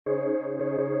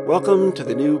Welcome to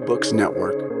the New Books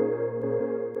Network.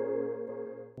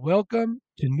 Welcome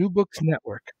to New Books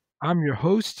Network. I'm your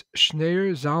host,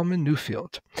 Schneur Zalman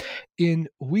Newfield. In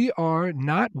We Are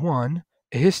Not One,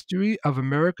 A History of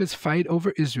America's Fight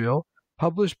Over Israel,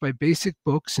 published by Basic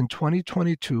Books in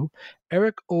 2022,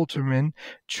 Eric Alterman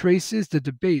traces the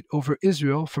debate over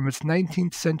Israel from its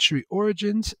 19th century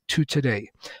origins to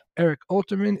today. Eric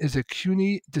Alterman is a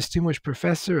CUNY Distinguished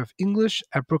Professor of English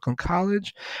at Brooklyn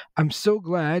College. I'm so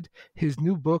glad his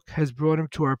new book has brought him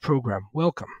to our program.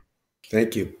 Welcome.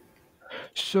 Thank you.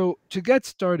 So, to get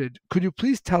started, could you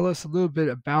please tell us a little bit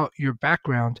about your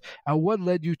background and what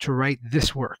led you to write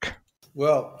this work?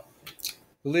 Well,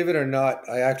 believe it or not,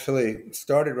 I actually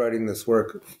started writing this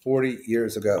work 40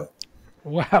 years ago.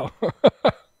 Wow.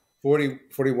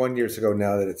 41 years ago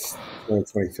now that it's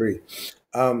 2023.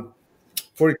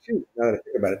 42 now that I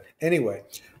think about it. Anyway,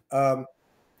 I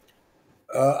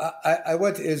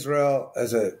went to Israel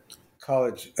as a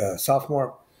college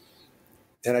sophomore,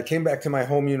 and I came back to my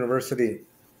home university.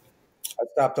 I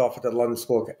stopped off at the London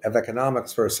School of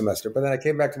Economics for a semester, but then I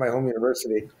came back to my home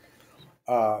university,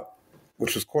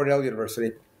 which was Cornell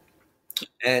University,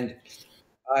 and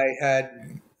I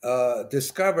had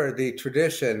discovered the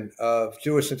tradition of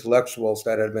Jewish intellectuals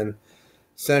that had been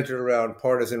centered around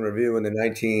partisan review in the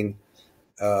 1940s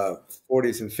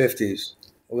and 50s,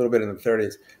 a little bit in the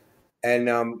 30s, and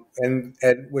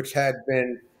which had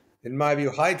been, in my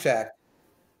view, hijacked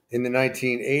in the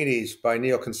 1980s by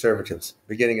neoconservatives,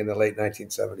 beginning in the late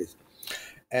 1970s.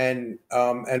 And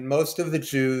most of the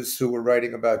Jews who were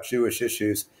writing about Jewish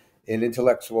issues in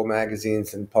intellectual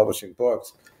magazines and publishing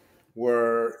books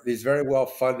were these very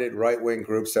well-funded right-wing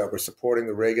groups that were supporting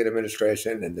the Reagan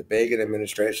administration and the Begin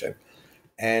administration.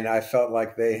 And I felt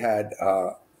like they had,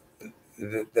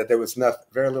 that there was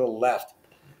very little left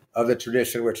of the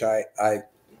tradition which I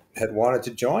had wanted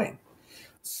to join.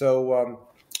 So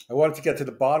I wanted to get to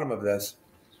the bottom of this,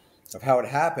 of how it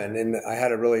happened. And I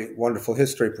had a really wonderful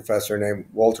history professor named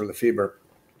Walter Lefebvre,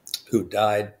 who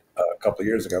died a couple of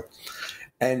years ago.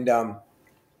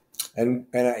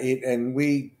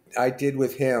 I did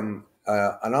with him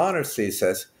an honors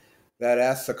thesis that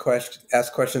asked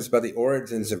questions about the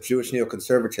origins of Jewish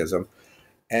neoconservatism,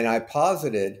 and I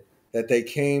posited that they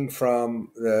came from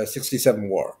the '67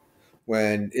 war,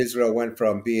 when Israel went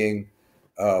from being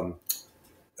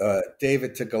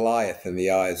David to Goliath in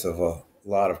the eyes of a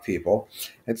lot of people.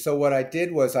 And so what I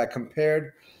did was I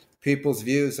compared people's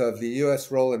views of the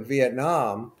U.S. role in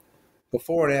Vietnam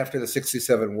before and after the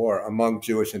 '67 war among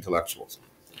Jewish intellectuals.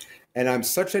 And I'm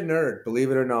such a nerd,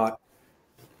 believe it or not.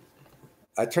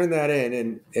 I turned that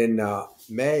in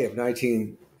May of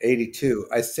 1982.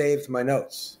 I saved my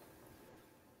notes.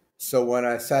 So when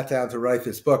I sat down to write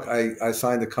this book, I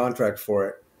signed the contract for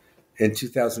it in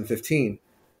 2015.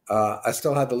 I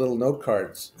still had the little note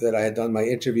cards that I had done my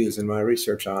interviews and my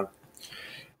research on.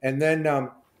 And then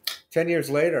 10 years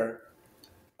later,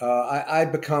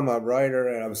 I'd become a writer,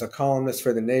 and I was a columnist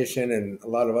for The Nation and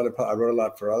I wrote a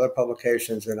lot for other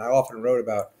publications, and I often wrote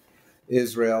about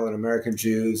Israel and American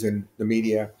Jews and the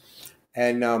media.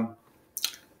 And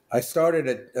I started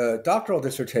a doctoral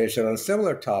dissertation on a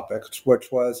similar topic,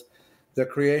 which was the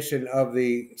creation of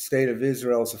the State of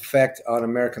Israel's effect on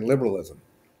American liberalism.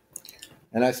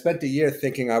 And I spent a year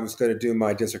thinking I was going to do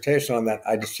my dissertation on that.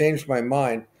 I just changed my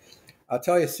mind. I'll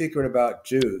tell you a secret about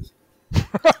Jews.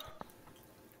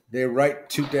 They write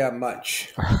too damn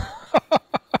much.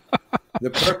 The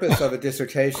purpose of a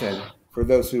dissertation, for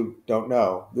those who don't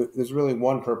know, there's really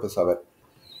one purpose of it.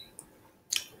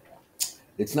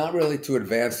 It's not really to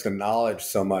advance the knowledge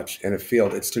so much in a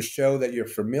field. It's to show that you're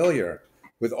familiar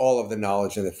with all of the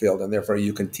knowledge in the field, and therefore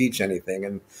you can teach anything.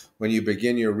 And when you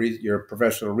begin your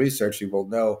professional research, you will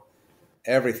know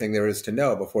everything there is to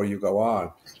know before you go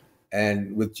on.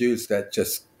 And with Jews, that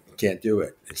just can't do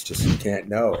it. It's just you can't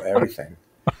know everything.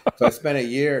 So I spent a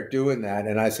year doing that,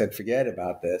 and I said, forget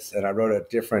about this. And I wrote a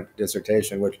different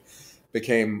dissertation, which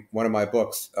became one of my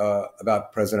books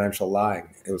about presidential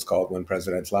lying. It was called When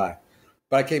Presidents Lie.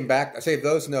 But I came back. I saved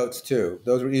those notes, too.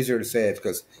 Those were easier to save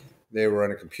because they were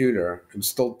on a computer. It was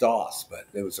still DOS, but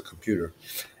it was a computer.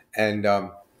 And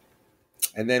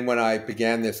then when I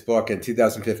began this book in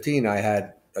 2015, I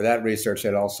had that research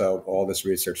and also all this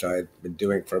research I had been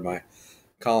doing for my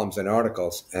columns and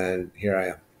articles. And here I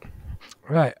am.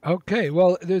 Right. Okay.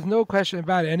 Well, there's no question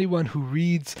about it. Anyone who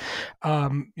reads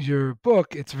your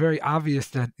book, it's very obvious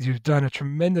that you've done a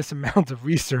tremendous amount of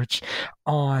research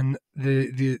on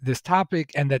this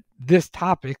topic, and that this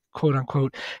topic, quote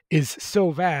unquote, is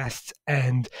so vast,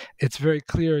 and it's very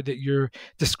clear that you're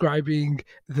describing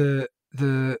the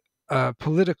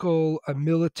political,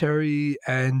 military,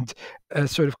 and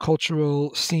sort of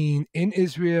cultural scene in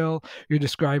Israel. You're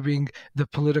describing the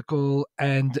political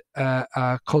and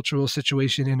cultural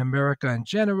situation in America in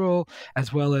general,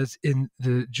 as well as in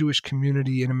the Jewish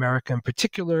community in America in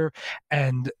particular.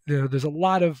 And there's a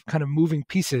lot of kind of moving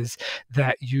pieces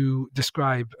that you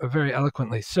describe very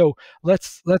eloquently. So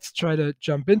let's try to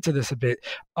jump into this a bit.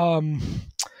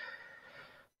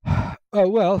 Oh,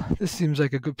 well, this seems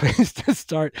like a good place to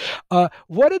start.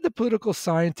 What did the political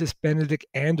scientist Benedict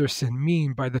Anderson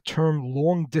mean by the term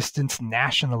long distance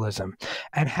nationalism?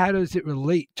 And how does it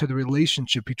relate to the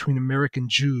relationship between American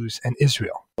Jews and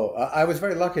Israel? Well, I was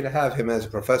very lucky to have him as a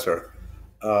professor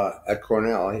at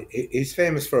Cornell. He's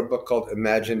famous for a book called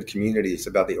Imagined Communities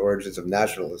about the origins of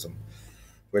nationalism,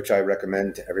 which I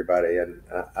recommend to everybody. And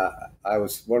I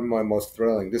was one of my most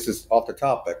thrilling, this is off the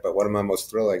topic, but one of my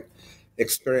most thrilling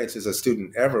experience as a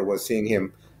student ever was seeing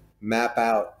him map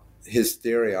out his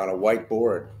theory on a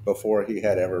whiteboard before he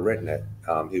had ever written it.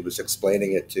 He was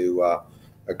explaining it to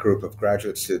a group of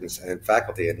graduate students and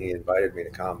faculty, and he invited me to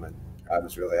come, and I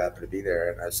was really happy to be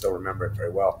there, and I still remember it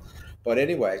very well. But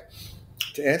anyway,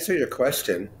 to answer your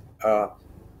question,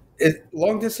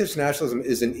 long-distance nationalism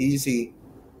is an easy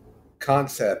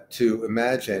concept to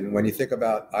imagine when you think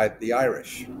about the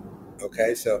Irish.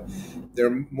 Okay, so there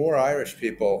are more Irish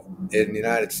people in the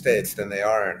United States than they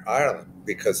are in Ireland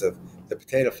because of the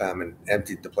potato famine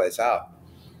emptied the place out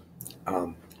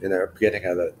in the beginning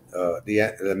of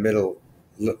the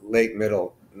late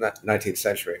middle 19th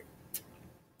century,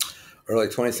 early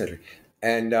 20th century,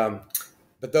 and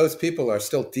but those people are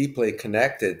still deeply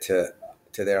connected to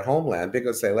their homeland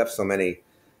because they left so many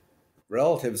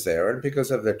relatives there, and because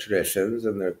of their traditions,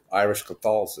 and their Irish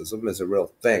Catholicism is a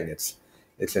real thing.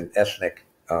 It's an ethnic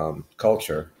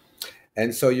culture.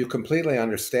 And so you completely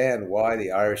understand why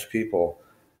the Irish people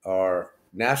are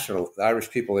the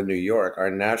Irish people in New York are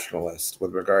nationalists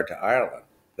with regard to Ireland.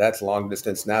 That's long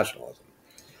distance nationalism.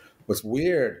 What's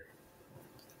weird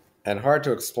and hard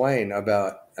to explain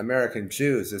about American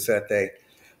Jews is that they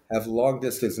have long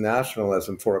distance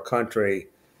nationalism for a country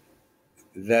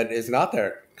that is not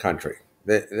their country.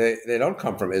 They don't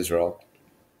come from Israel.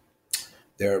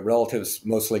 Their relatives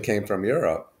mostly came from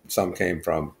Europe. Some came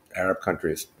from Arab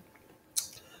countries,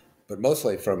 but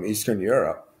mostly from Eastern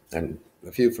Europe and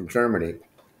a few from Germany.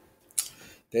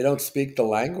 They don't speak the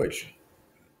language.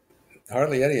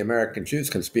 Hardly any American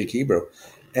Jews can speak Hebrew.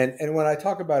 And when I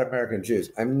talk about American Jews,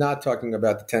 I'm not talking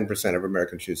about the 10% of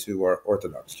American Jews who are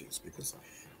Orthodox Jews, because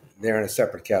they're in a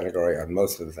separate category on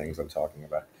most of the things I'm talking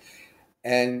about.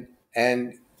 And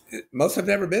most have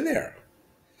never been there.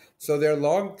 So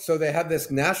they have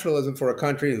this nationalism for a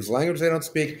country whose language they don't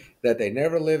speak, that they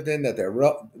never lived in, that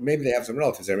maybe they have some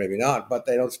relatives there, maybe not, but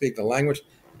they don't speak the language.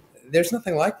 There's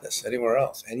nothing like this anywhere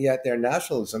else. And yet their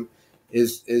nationalism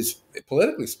is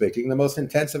politically speaking, the most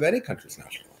intense of any country's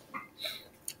nationalism.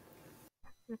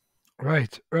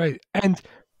 Right. And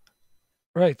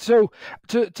right. So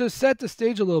to set the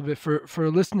stage a little bit for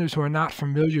listeners who are not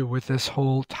familiar with this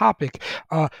whole topic,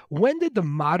 when did the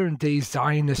modern day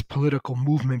Zionist political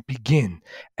movement begin,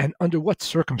 and under what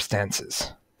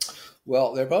circumstances?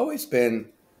 Well, there have always been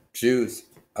Jews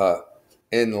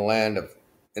in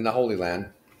the Holy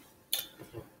Land,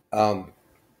 and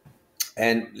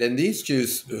these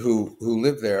Jews who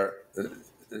lived there,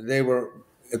 they were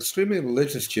extremely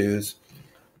religious Jews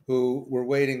who were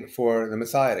waiting for the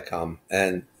Messiah to come,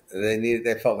 and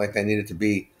they felt like they needed to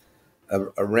be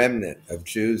a remnant of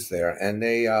Jews there, and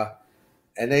they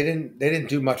didn't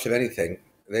do much of anything.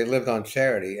 They lived on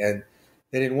charity, and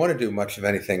they didn't want to do much of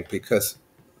anything because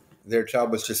their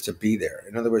job was just to be there.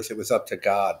 In other words, it was up to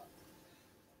God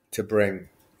to bring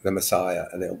the Messiah,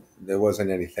 and there wasn't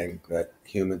anything that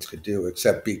humans could do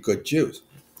except be good Jews.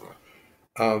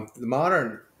 The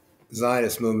modern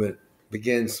Zionist movement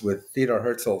begins with Theodor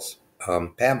Herzl's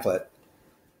pamphlet.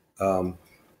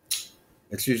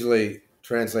 It's usually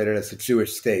translated as the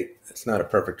Jewish State. It's not a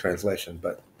perfect translation,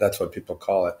 but that's what people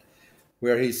call it.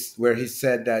 Where he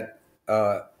said that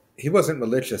he wasn't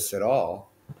religious at all.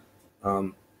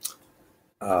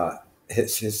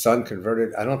 His son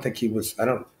converted. I don't think he was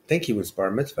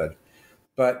bar mitzvahed.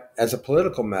 But as a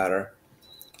political matter,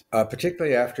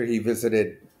 particularly after he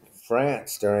visited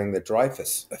France during the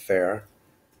Dreyfus affair.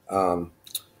 Do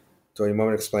you want me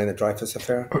to explain the Dreyfus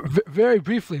affair? Very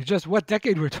briefly, just what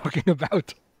decade we're talking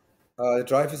about. The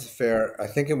Dreyfus affair, I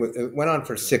think it went on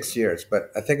for 6 years,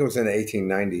 but I think it was in the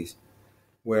 1890s,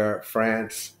 where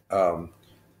France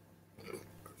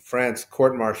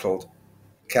court-martialed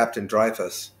Captain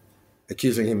Dreyfus,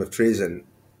 accusing him of treason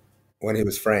when he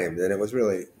was framed, and it was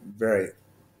really very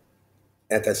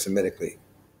anti-Semitically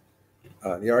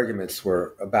The arguments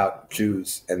were about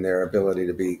Jews and their ability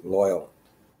to be loyal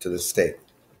to the state.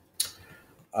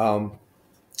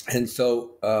 And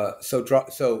so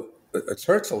it's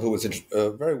Herzl, who was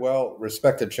a very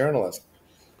well-respected journalist,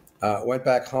 went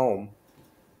back home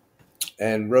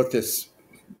and wrote this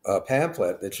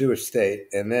pamphlet, The Jewish State,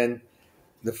 and then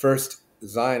the first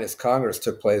Zionist Congress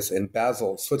took place in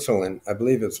Basel, Switzerland. I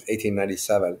believe it was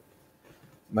 1897. It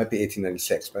might be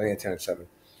 1896, but I think 1897.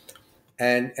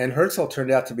 And Herzl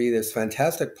turned out to be this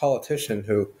fantastic politician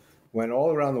who went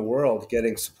all around the world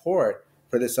getting support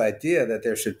for this idea that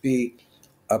there should be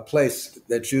a place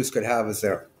that Jews could have as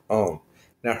their own.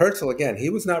 Now, Herzl, again, he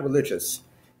was not religious.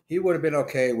 He would have been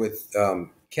okay with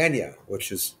Kenya,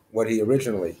 which is what he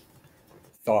originally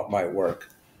thought might work.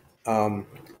 There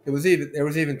was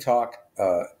even talk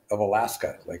of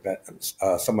Alaska, like that.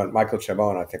 Michael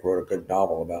Chabon, I think, wrote a good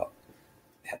novel about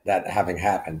that having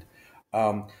happened.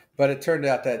 But it turned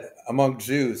out that among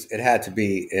Jews, it had to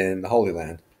be in the Holy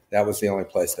Land. That was the only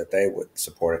place that they would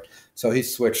support it. So he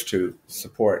switched to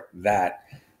support that.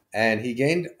 And he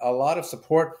gained a lot of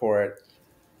support for it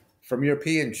from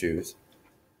European Jews.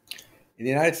 In the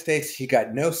United States, he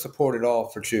got no support at all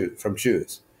from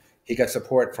Jews. He got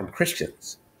support from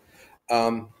Christians.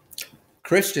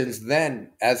 Christians then,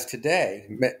 as today,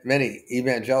 many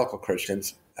evangelical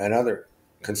Christians and other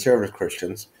conservative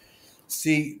Christians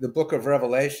see the book of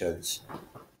Revelations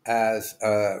as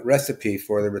a recipe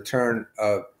for the return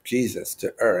of Jesus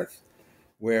to earth,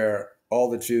 where all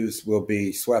the Jews will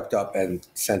be swept up and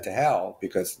sent to hell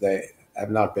because they have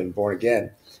not been born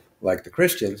again like the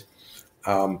Christians.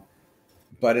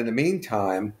 But in the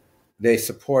meantime, they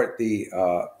support the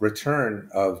return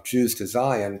of Jews to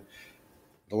Zion,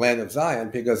 the land of Zion,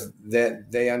 because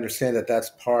they understand that that's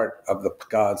part of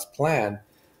God's plan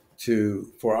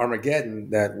for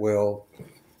Armageddon that will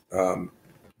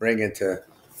bring into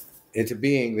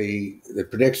being the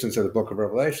predictions of the book of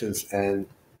Revelations and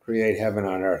create heaven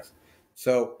on earth.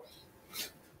 So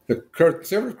the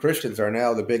conservative Christians are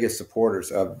now the biggest supporters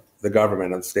of the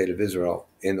government of the state of Israel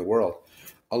in the world,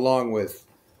 along with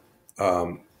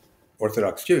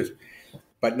Orthodox Jews,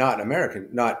 but not American,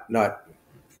 not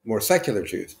more secular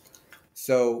Jews.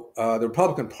 So the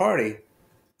Republican Party,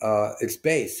 its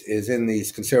base is in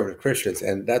these conservative Christians,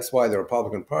 and that's why the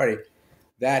Republican Party,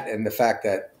 that and the fact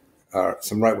that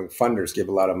some right-wing funders give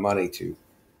a lot of money to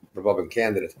Republican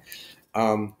candidates,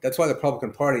 that's why the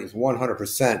Republican Party is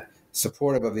 100%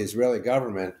 supportive of the Israeli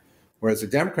government, whereas the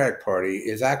Democratic Party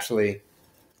is actually,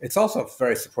 it's also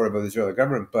very supportive of the Israeli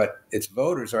government, but its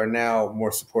voters are now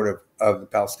more supportive of the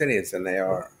Palestinians than they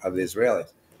are of the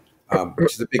Israelis,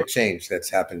 which is a big change that's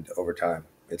happened over time.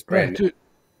 It's brand new.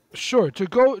 Sure. To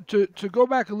go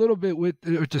back a little bit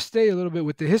or to stay a little bit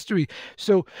with the history.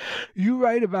 So, you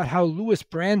write about how Louis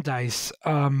Brandeis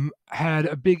had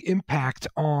a big impact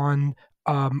on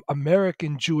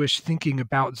American Jewish thinking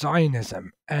about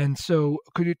Zionism. And so,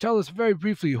 could you tell us very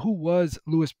briefly who was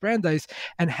Louis Brandeis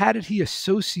and how did he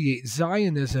associate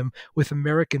Zionism with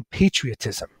American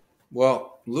patriotism?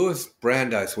 Well, Louis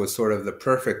Brandeis was sort of the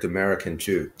perfect American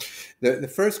Jew.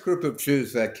 The first group of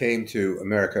Jews that came to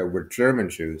America were German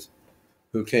Jews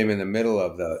who came in the middle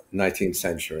of the 19th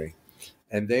century.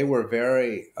 And they were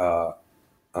very,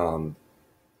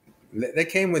 they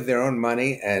came with their own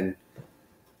money and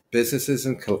businesses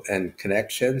and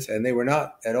connections, and they were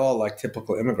not at all like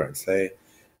typical immigrants. They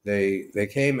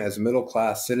came as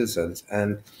middle-class citizens,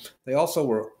 and they also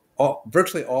were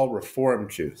virtually all Reformed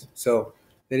Jews. So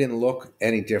they didn't look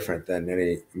any different than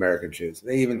any American Jews.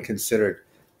 They even considered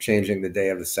changing the day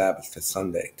of the Sabbath to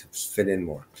Sunday to fit in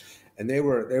more. And they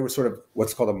were sort of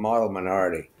what's called a model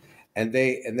minority. And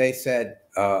they said,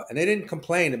 and they didn't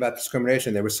complain about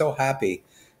discrimination. They were so happy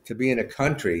to be in a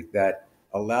country that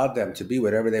allowed them to be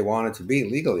whatever they wanted to be,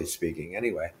 legally speaking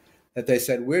anyway, that they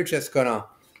said, we're just going to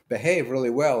behave really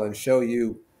well and show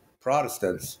you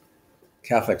Protestants,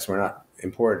 Catholics were not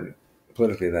important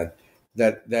politically then,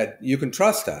 that you can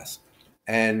trust us,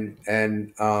 and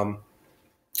then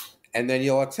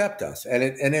you'll accept us, and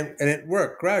it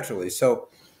worked gradually. So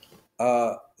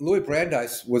Louis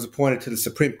Brandeis was appointed to the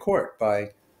Supreme Court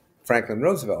by Franklin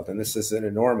Roosevelt, and this is an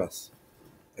enormous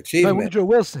achievement. By Woodrow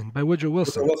Wilson.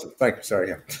 Thank you. Sorry,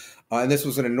 yeah. And this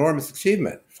was an enormous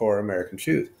achievement for American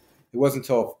Jews. It wasn't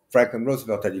until Franklin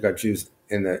Roosevelt that you got Jews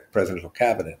in the presidential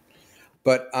cabinet,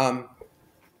 but.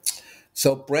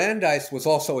 So Brandeis was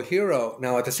also a hero.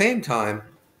 Now, at the same time,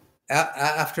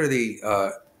 after the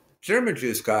German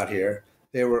Jews got here,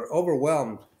 they were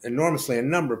overwhelmed enormously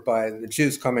in number by the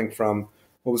Jews coming from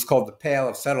what was called the Pale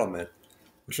of Settlement,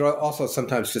 which are also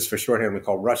sometimes just for shorthand we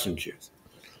call Russian Jews.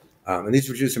 And these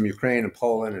were Jews from Ukraine and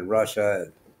Poland and Russia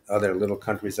and other little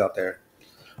countries out there,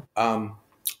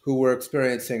 who were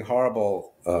experiencing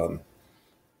horrible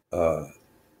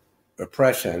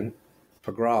oppression,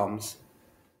 pogroms,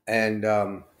 and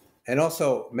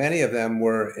also many of them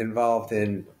were involved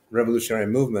in revolutionary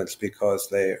movements because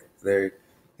they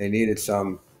needed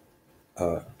some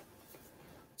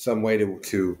way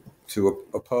to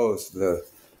oppose the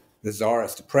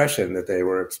czarist oppression that they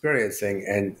were experiencing,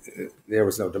 and there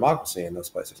was no democracy in those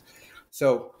places.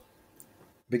 So,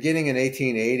 beginning in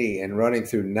 1880 and running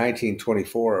through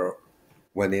 1924,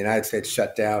 when the United States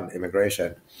shut down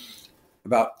immigration,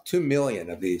 about 2 million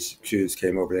of these Jews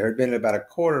came over. There had been about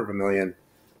 250,000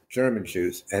 German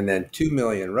Jews, and then 2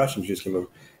 million Russian Jews came over.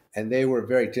 And they were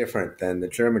very different than the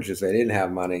German Jews. They didn't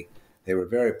have money. They were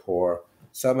very poor.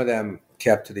 Some of them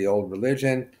kept to the old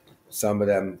religion. Some of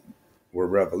them were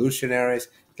revolutionaries.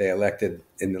 They elected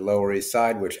in the Lower East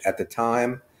Side, which at the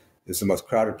time is the most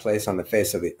crowded place on the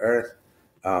face of the earth.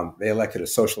 They elected a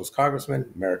socialist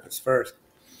congressman, America's first.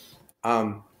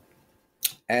 And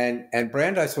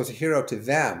Brandeis was a hero to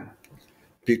them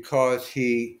because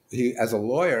he as a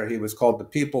lawyer, he was called the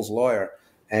people's lawyer,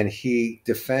 and he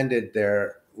defended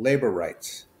their labor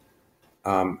rights.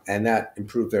 And that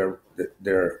improved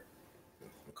their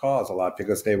cause a lot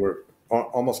because they were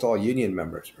almost all union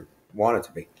members, or wanted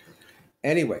to be.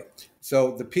 Anyway,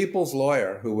 so the people's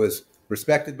lawyer, who was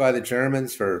respected by the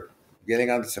Germans for getting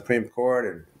on the Supreme Court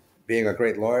and being a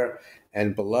great lawyer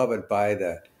and beloved by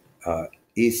the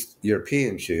East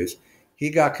European Jews, he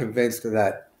got convinced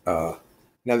that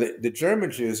now the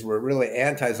German Jews were really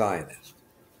anti-Zionist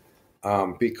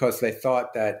because they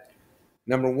thought that,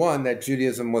 number one, that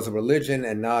Judaism was a religion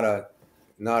and not a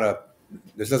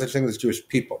there's no such thing as Jewish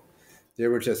people. There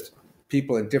were just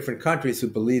people in different countries who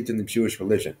believed in the Jewish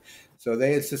religion. So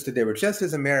they insisted they were just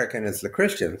as American as the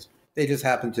Christians. They just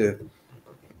happened to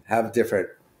have different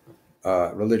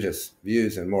religious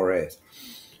views and mores.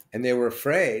 And they were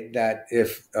afraid that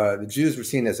if the Jews were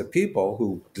seen as a people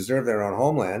who deserved their own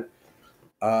homeland,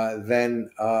 then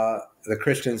the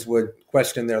Christians would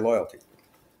question their loyalty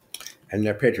and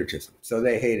their patriotism. So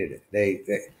they hated it. They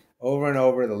over and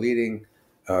over, the leading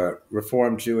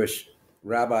Reformed Jewish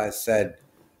rabbis said,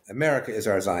 America is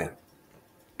our Zion.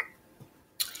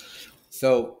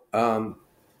 So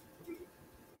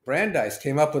Brandeis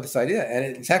came up with this idea, and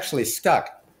it's actually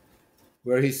stuck,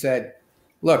 where he said,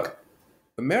 look,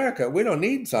 America, we don't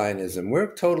need Zionism.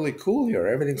 We're totally cool here.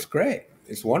 Everything's great.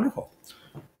 It's wonderful.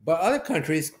 But other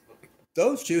countries,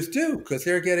 those Jews do, because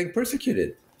they're getting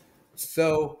persecuted.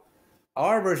 So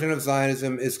our version of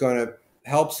Zionism is going to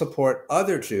help support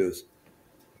other Jews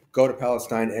go to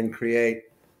Palestine and create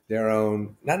their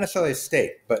own, not necessarily a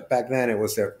state, but back then it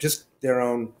was just their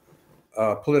own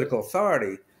political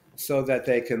authority, so that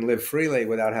they can live freely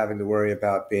without having to worry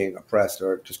about being oppressed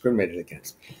or discriminated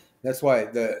against. That's why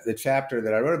the chapter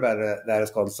that I wrote about that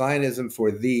is called Zionism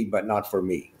for Thee, but Not for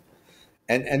Me.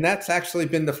 And that's actually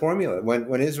been the formula.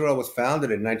 When Israel was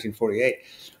founded in 1948,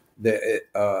 the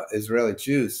Israeli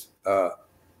Jews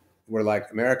were like,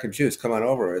 American Jews, come on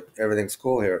over. Everything's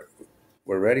cool here.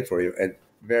 We're ready for you. And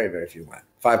very, very few went.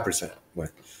 5%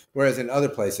 went. Whereas in other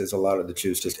places, a lot of the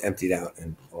Jews just emptied out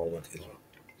and all went to Israel.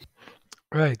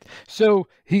 Right. So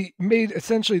he made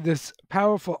essentially this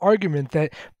powerful argument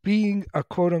that being a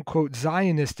quote unquote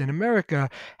Zionist in America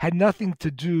had nothing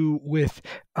to do with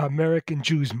American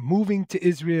Jews moving to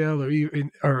Israel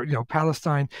or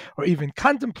Palestine, or even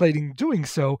contemplating doing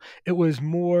so. It was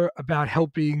more about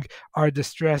helping our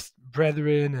distressed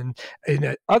brethren and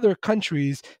in other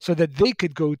countries so that they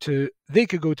could go to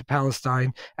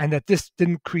Palestine, and that this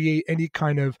didn't create any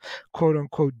kind of quote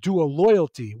unquote dual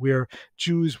loyalty where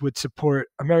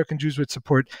American Jews would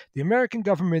support the American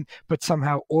government, but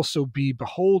somehow also be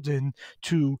beholden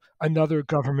to another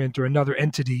government or another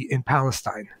entity in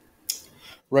Palestine.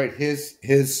 Right. His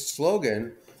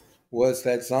slogan was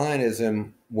that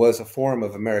Zionism was a form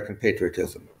of American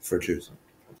patriotism for Jews.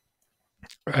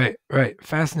 Right.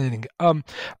 Fascinating.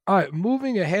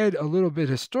 Moving ahead a little bit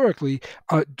historically,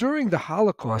 during the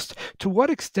Holocaust, to what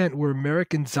extent were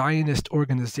American Zionist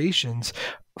organizations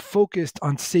focused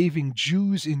on saving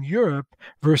Jews in Europe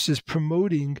versus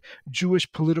promoting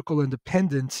Jewish political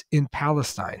independence in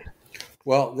Palestine?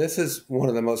 Well, this is one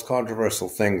of the most controversial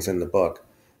things in the book,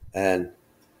 and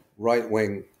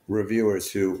right-wing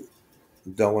reviewers who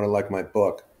don't want to like my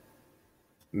book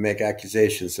make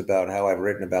accusations about how I've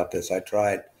written about this. I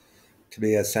tried to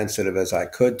be as sensitive as I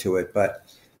could to it, but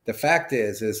the fact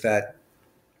is that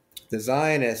the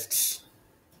Zionists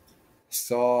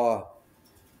saw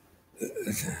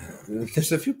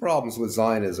there's a few problems with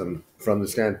Zionism from the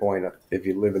standpoint of if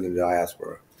you live in the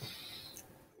diaspora.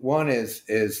 One is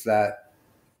that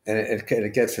and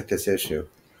it gets at this issue.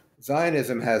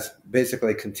 Zionism has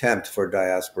basically contempt for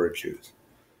diaspora Jews.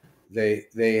 They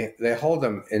hold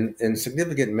them in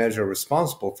significant measure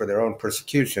responsible for their own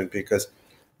persecution because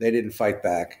they didn't fight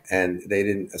back and they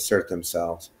didn't assert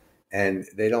themselves, and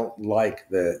they don't like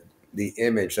the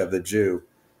image of the Jew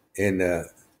in the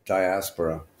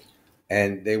diaspora,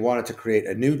 and they wanted to create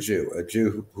a new Jew, a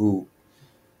Jew who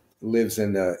lives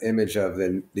in the image of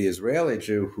the Israeli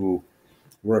Jew who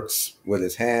works with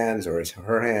his hands or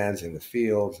her hands in the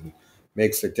fields and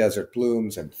makes the desert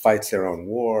blooms and fights their own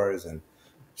wars and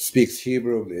speaks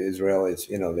Hebrew. The Israelis,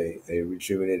 they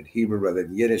rejuvenated Hebrew rather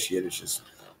than Yiddish. Yiddish is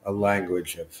a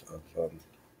language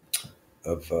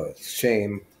of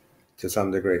shame to some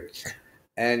degree,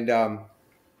 and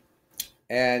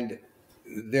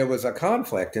there was a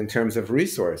conflict in terms of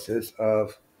resources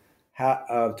of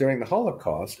how during the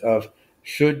Holocaust of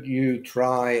should you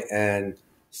try and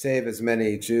save as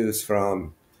many Jews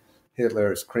from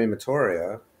Hitler's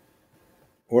crematoria,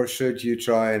 or should you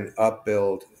try and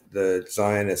upbuild the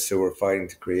Zionists who were fighting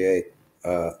to create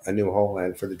a new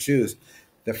homeland for the Jews,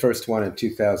 the first one in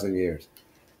 2,000 years?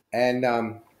 And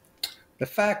the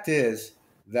fact is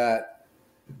that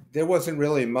there wasn't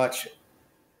really much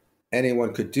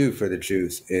anyone could do for the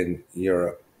Jews in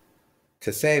Europe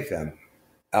to save them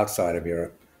outside of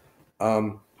Europe.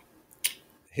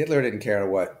 Hitler didn't care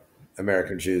what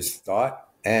American Jews thought,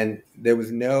 and there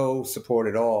was no support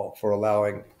at all for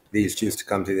allowing these Jews to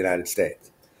come to the United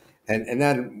States. And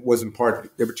that was in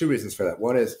part, there were two reasons for that.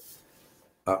 One is,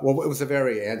 it was a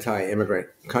very anti-immigrant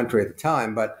country at the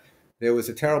time, but there was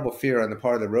a terrible fear on the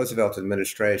part of the Roosevelt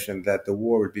administration that the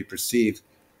war would be perceived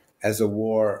as a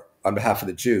war on behalf of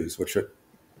the Jews, which would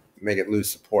make it lose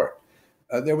support.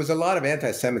 There was a lot of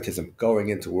anti-Semitism going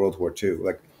into World War II.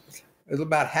 Like,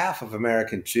 about half of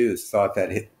American Jews thought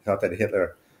that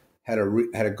Hitler had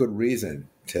a good reason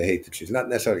to hate the Jews, not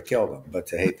necessarily to kill them, but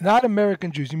to hate them. Not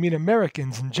American Jews. You mean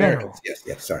Americans in general? Americans,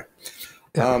 yes, sorry.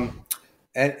 Yeah.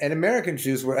 And American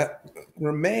Jews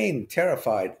remained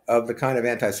terrified of the kind of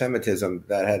anti-Semitism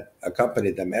that had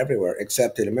accompanied them everywhere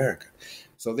except in America.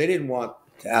 So they didn't want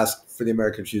to ask for the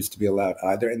American Jews to be allowed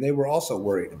either, and they were also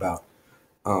worried about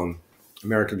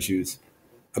American Jews,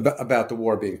 about the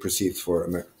war being perceived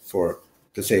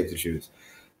to save the Jews.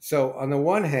 So on the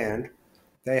one hand,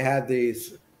 they had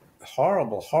these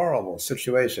horrible, horrible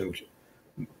situations.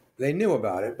 They knew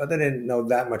about it, but they didn't know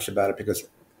that much about it because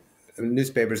the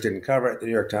newspapers didn't cover it. The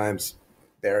New York Times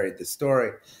buried the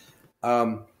story.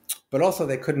 But also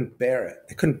they couldn't bear it.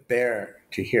 They couldn't bear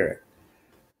to hear it.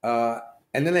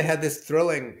 And then they had this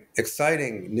thrilling,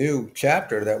 exciting new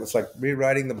chapter that was like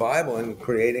rewriting the Bible and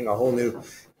creating a whole new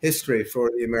history for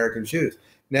the American Jews.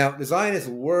 Now, the Zionists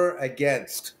were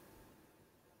against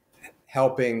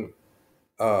helping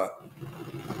the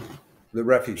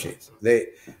refugees.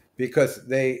 Because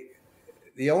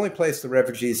the only place the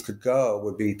refugees could go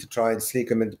would be to try and sneak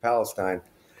them into Palestine.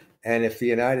 And if the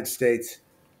United States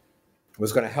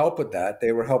was going to help with that,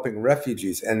 they were helping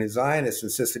refugees. And the Zionists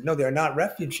insisted, no, they're not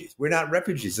refugees. We're not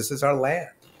refugees. This is our land.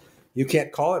 You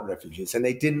can't call it refugees. And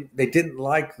they didn't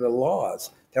like the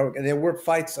laws. There were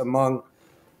fights among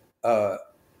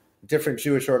different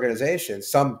Jewish organizations.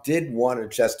 Some did want to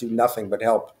just do nothing but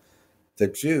help the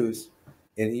Jews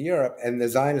in Europe, and the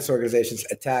Zionist organizations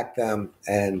attacked them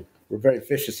and were very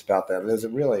vicious about them. There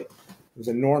was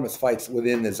enormous fights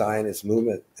within the Zionist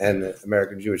movement and the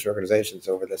American Jewish organizations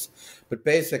over this. But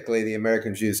basically, the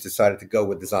American Jews decided to go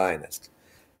with the Zionists.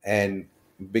 And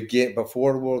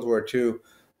before World War II,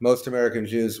 most American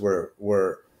Jews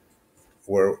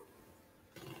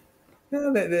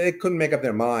they couldn't make up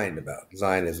their mind about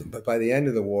Zionism. But by the end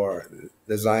of the war,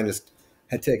 the Zionists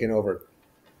had taken over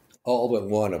all but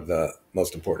one of the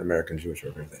most important American Jewish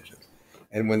organizations.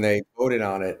 And when they voted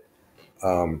on it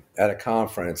at a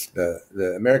conference,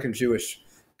 the American Jewish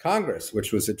Congress,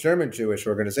 which was a German Jewish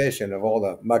organization of all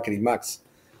the muckety-mucks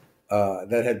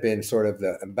that had been sort of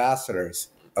the ambassadors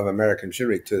of American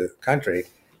Jewry to the country,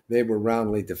 they were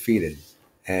roundly defeated.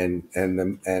 And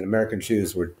American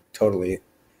Jews were totally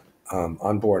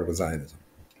on board with Zionism.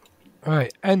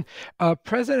 Right. And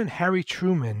President Harry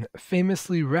Truman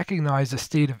famously recognized the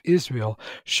state of Israel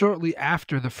shortly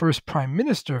after the first prime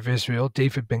minister of Israel,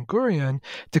 David Ben-Gurion,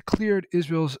 declared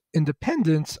Israel's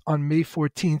independence on May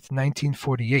 14th,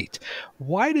 1948.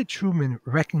 Why did Truman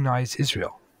recognize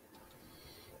Israel?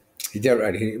 He did,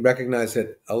 right. He recognized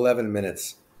it 11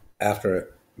 minutes after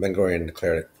Ben-Gurion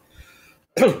declared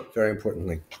it. Very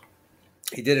importantly.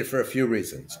 He did it for a few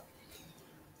reasons.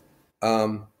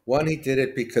 One, he did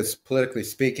it because, politically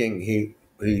speaking,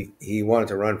 he wanted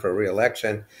to run for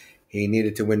re-election. He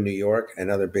needed to win New York and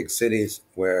other big cities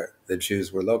where the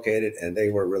Jews were located, and they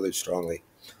were really strongly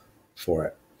for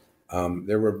it.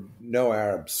 There were no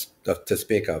Arabs to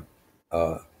speak of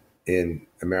in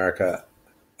America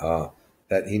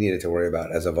that he needed to worry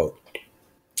about as a vote.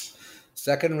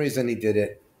 Second reason he did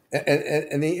it,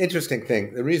 and the interesting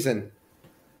thing, the reason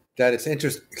that it's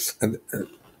interesting,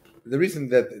 the reason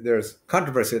that there's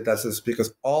controversy with that is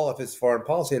because all of his foreign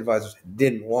policy advisors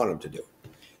didn't want him to do it.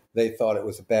 They thought it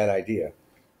was a bad idea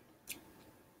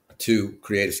to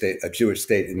create a Jewish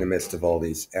state in the midst of all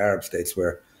these Arab states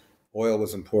where oil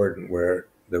was important, where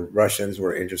the Russians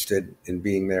were interested in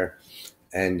being there,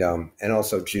 and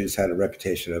also Jews had a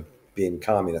reputation of being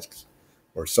communists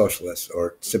or socialists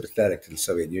or sympathetic to the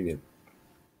Soviet Union.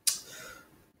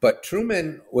 But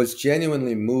Truman was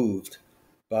genuinely moved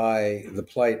by the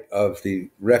plight of the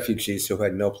refugees who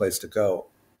had no place to go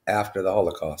after the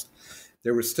Holocaust.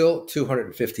 There were still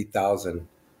 250,000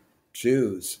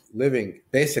 Jews living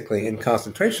basically in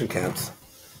concentration camps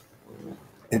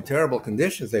in terrible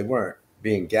conditions. They weren't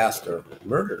being gassed or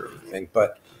murdered or anything,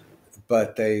 but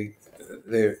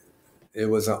it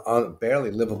was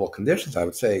barely livable conditions. I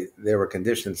would say there were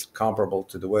conditions comparable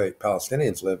to the way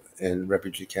Palestinians live in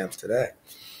refugee camps today.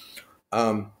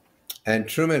 And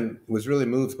Truman was really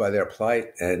moved by their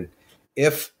plight. And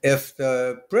if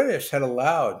the British had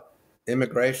allowed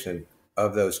immigration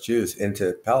of those Jews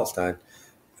into Palestine,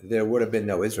 there would have been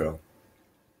no Israel.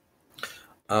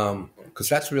 Because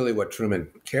that's really what Truman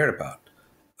cared about,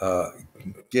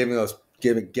 getting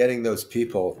those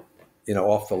people,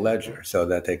 off the ledger so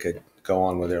that they could go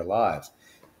on with their lives.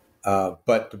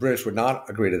 But the British would not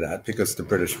agree to that because the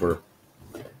British were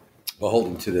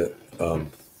beholden to the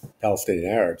Palestinian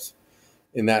Arabs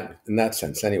in that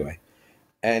sense, anyway.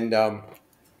 And the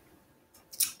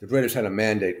British had a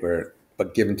mandate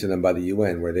but given to them by the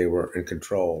UN, where they were in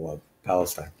control of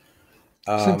Palestine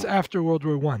since after World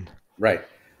War I. Right.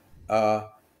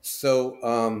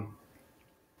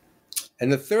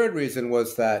 And the third reason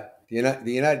was that the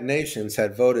United Nations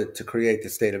had voted to create the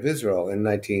State of Israel in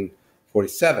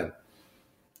 1947,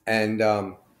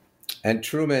 and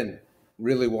Truman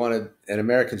really wanted, and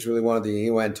Americans really wanted the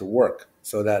UN to work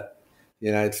so that the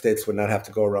United States would not have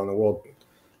to go around the world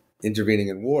intervening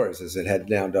in wars as it had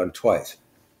now done twice.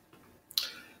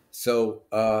 So,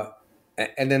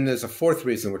 and then there's a fourth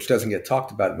reason, which doesn't get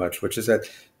talked about much, which is that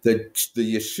the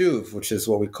Yishuv, which is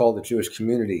what we call the Jewish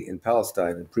community in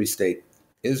Palestine in pre-state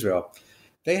Israel,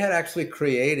 they had actually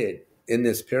created in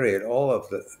this period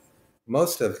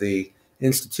most of the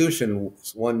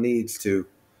institutions one needs to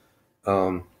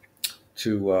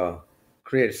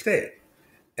create a state,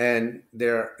 and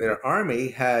their army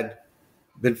had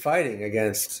been fighting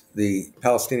against the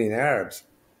Palestinian Arabs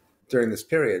during this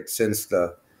period since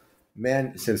the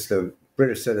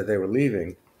British said that they were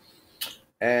leaving,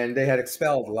 and they had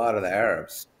expelled a lot of the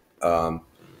Arabs. The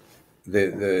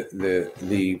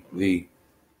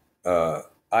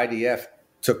IDF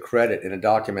took credit in a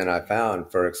document I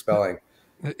found for expelling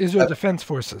Israel Defense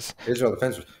Forces.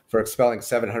 For expelling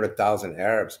 700,000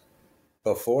 Arabs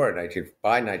by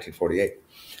 1948.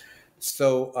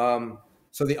 So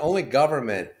the only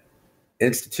government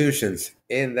institutions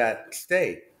in that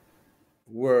state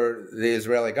were the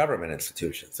Israeli government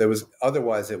institutions.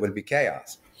 Otherwise it would be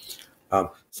chaos.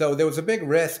 So there was a big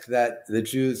risk that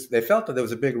they felt that there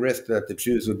was a big risk that the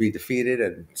Jews would be defeated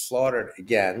and slaughtered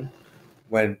again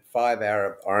when 5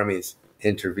 Arab armies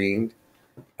intervened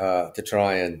to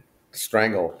try and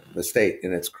strangle the state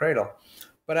in its cradle.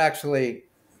 But actually,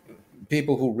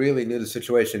 people who really knew the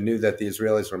situation knew that the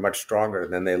Israelis were much stronger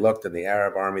than they looked, and the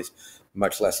Arab armies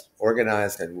much less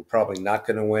organized and were probably not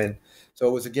going to win. So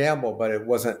it was a gamble, but it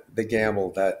wasn't the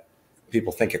gamble that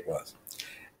people think it was.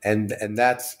 And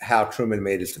that's how Truman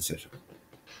made his decision.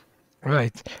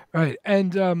 Right.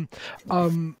 And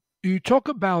you talk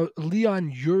about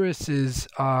Leon Uris's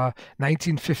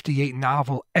 1958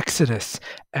 novel Exodus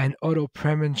and Otto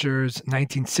Preminger's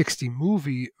 1960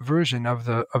 movie version of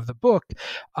the book,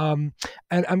 and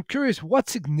I'm curious, what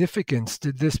significance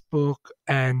did this book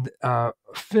and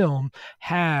film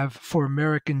have for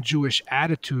American Jewish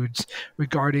attitudes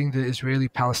regarding the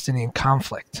Israeli-Palestinian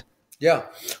conflict? Yeah,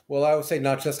 well, I would say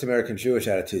not just American Jewish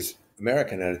attitudes,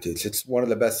 American attitudes. It's one of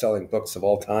the best-selling books of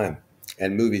all time,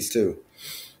 and movies too.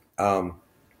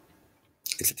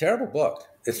 It's a terrible book.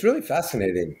 It's really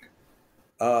fascinating.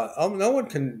 No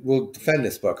one will defend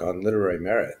this book on literary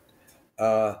merit.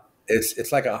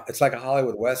 It's like a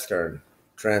Hollywood Western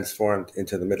transformed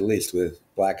into the Middle East with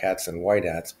black hats and white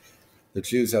hats. The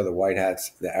Jews are the white hats.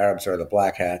 The Arabs are the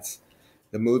black hats.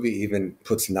 The movie even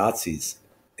puts Nazis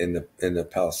in the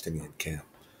Palestinian camp.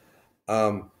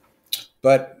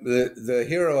 But the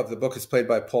hero of the book is played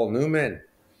by Paul Newman,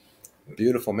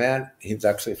 beautiful man. He was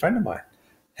actually a friend of mine,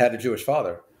 had a Jewish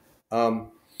father.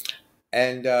 Um,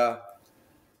 and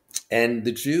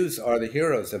the Jews are the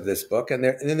heroes of this book. And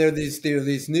then there are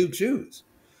these new Jews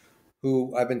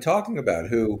who I've been talking about,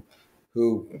 who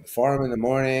farm in the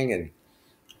morning and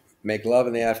make love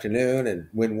in the afternoon and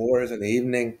win wars in the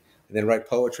evening, and then write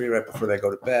poetry right before they go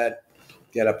to bed,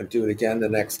 get up and do it again the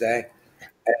next day.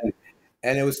 And,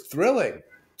 and it was thrilling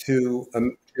to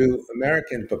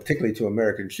Americans, but particularly to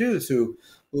American Jews who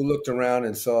looked around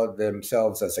and saw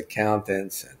themselves as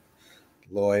accountants and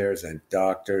lawyers and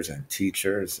doctors and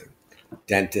teachers and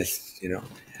dentists,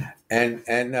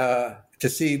 to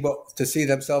see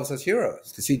themselves as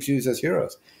heroes, to see Jews as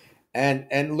heroes.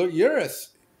 And look, Uris,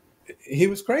 he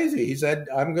was crazy. He said,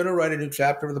 "I'm going to write a new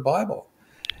chapter of the Bible."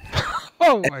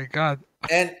 Oh my God!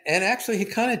 And actually, he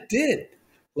kind of did.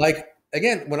 Like,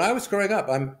 again, when I was growing up,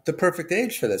 I'm the perfect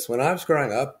age for this. When I was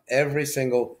growing up, every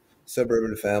single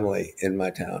suburban family in my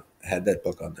town had that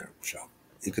book on their shelf.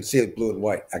 You could see it blue and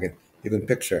white. You can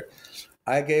picture it.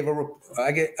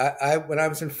 When I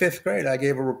was in fifth grade, I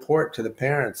gave a report to the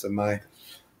parents of my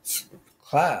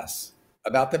class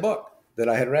about the book that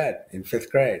I had read in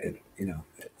fifth grade,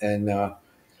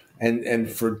 and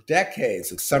for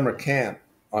decades at summer camp,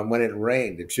 when it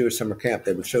rained at Jewish summer camp,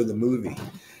 they would show the movie,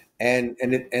 and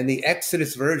the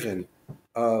Exodus version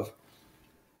of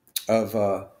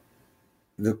the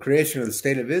creation of the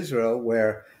state of Israel,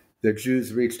 where the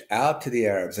Jews reached out to the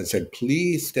Arabs and said,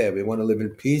 "Please stay. We want to live in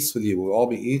peace with you. We'll all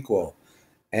be equal."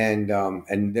 And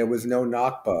there was no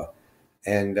Nakba,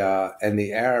 and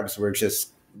the Arabs were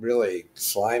just really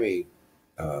slimy,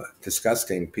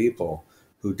 disgusting people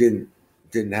who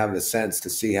didn't have the sense to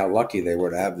see how lucky they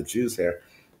were to have the Jews there.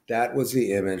 That was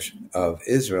the image of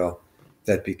Israel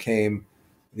that became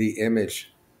the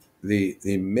image,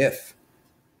 the myth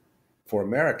for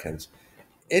Americans.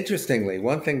 Interestingly,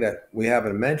 one thing that we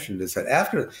haven't mentioned is that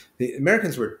after the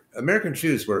American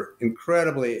Jews were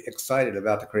incredibly excited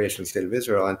about the creation of the State of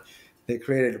Israel, and they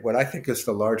created what I think is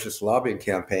the largest lobbying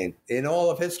campaign in all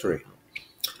of history.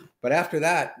 But after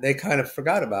that, they kind of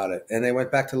forgot about it, and they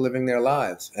went back to living their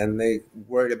lives, and they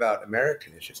worried about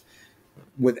American issues.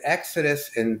 With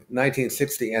Exodus in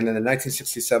 1960 and in the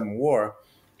 1967 war,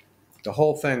 the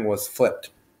whole thing was flipped.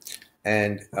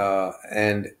 And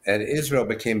Israel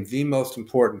became the most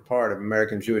important part of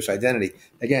American Jewish identity,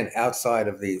 again, outside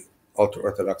of the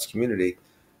Ultra-Orthodox community,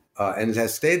 and it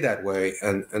has stayed that way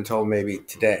until maybe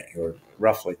today, or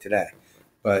roughly today.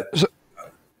 But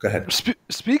go ahead.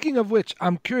 Speaking of which,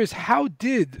 I'm curious, how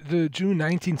did the June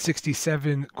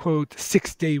 1967, quote,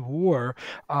 Six-Day War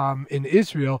in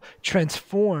Israel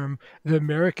transform the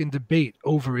American debate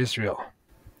over Israel?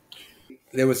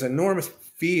 There was enormous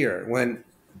fear when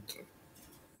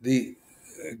the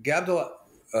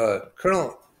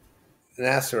Colonel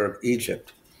Nasser of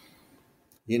Egypt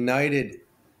united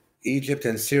Egypt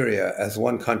and Syria as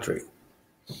one country.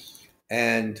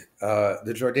 And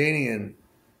the Jordanian,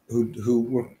 who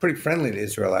were pretty friendly to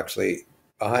Israel, actually,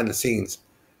 behind the scenes,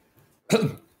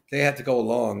 they had to go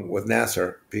along with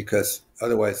Nasser because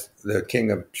otherwise the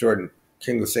king of Jordan,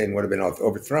 King Hussein, would have been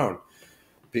overthrown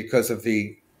because of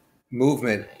the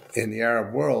movement in the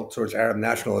Arab world towards Arab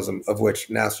nationalism, of which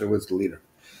Nasser was the leader.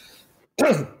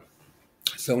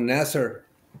 So Nasser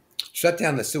shut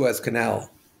down the Suez Canal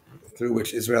through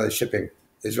which Israeli shipping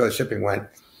went,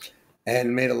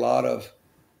 and made a lot of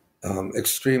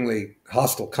extremely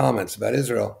hostile comments about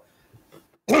Israel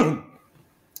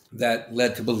that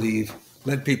led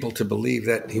people to believe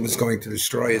that he was going to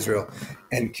destroy Israel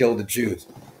and kill the Jews.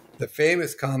 The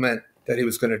famous comment that he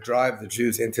was going to drive the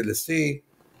Jews into the sea,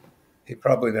 he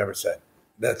probably never said.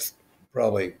 That's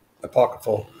probably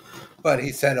apocryphal. But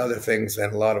he said other things,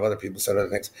 and a lot of other people said other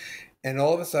things. And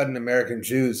all of a sudden, American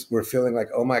Jews were feeling like,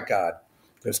 oh my God,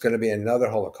 there's going to be another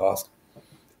Holocaust.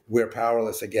 We're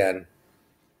powerless again.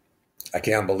 I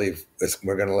can't believe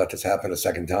we're going to let this happen a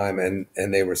second time. And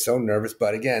they were so nervous.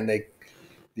 But again, the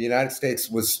United States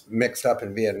was mixed up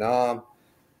in Vietnam.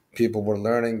 People were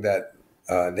learning that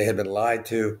they had been lied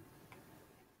to.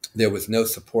 There was no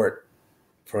support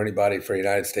for anybody for the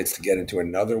United States to get into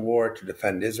another war to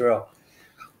defend Israel.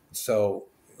 So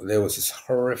there was this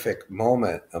horrific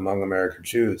moment among American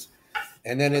Jews.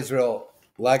 And then Israel,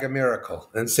 like a miracle,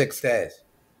 in 6 days,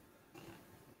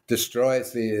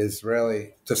 destroys the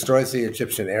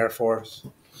Egyptian Air Force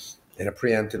in a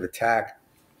preemptive attack,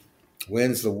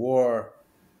 wins the war,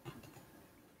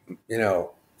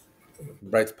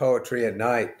 writes poetry at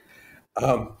night.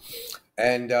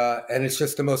 And it's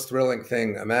just the most thrilling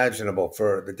thing imaginable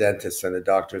for the dentists and the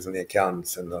doctors and the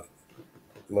accountants and the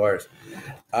lawyers.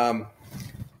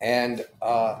 And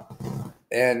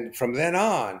from then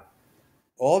on,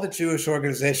 all the Jewish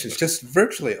organizations, just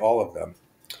virtually all of them,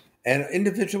 and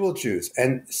individual Jews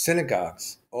and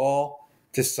synagogues all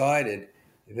decided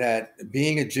that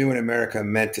being a Jew in America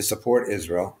meant to support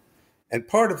Israel. And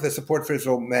part of the support for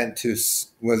Israel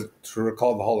was to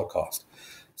recall the Holocaust.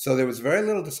 So there was very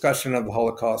little discussion of the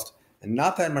Holocaust and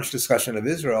not that much discussion of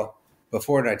Israel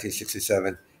before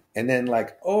 1967. And then,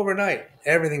 like, overnight,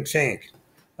 everything changed.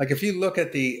 Like, if you look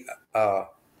at the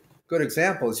good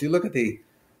examples, you look at the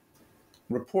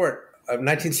report of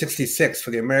 1966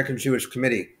 for the American Jewish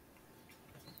Committee.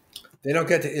 They don't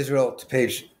get to Israel to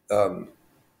page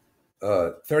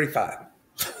 35.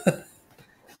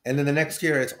 And then the next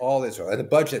year, it's all Israel. And the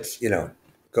budgets,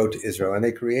 go to Israel. And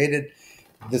they created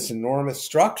this enormous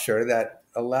structure that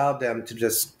allowed them to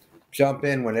just jump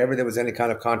in whenever there was any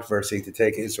kind of controversy to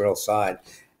take Israel's side.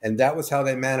 And that was how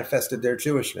they manifested their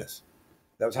Jewishness.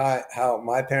 That was how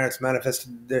my parents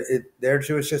manifested their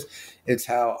Jewishness. It's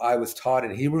how I was taught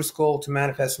in Hebrew school to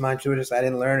manifest my Jewishness. I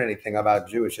didn't learn anything about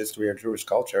Jewish history or Jewish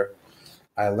culture.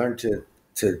 I learned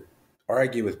to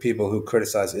argue with people who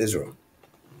criticize Israel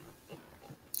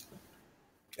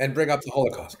and bring up the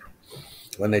Holocaust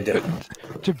when they did it.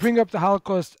 To bring up the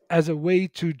Holocaust as a way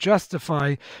to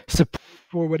justify support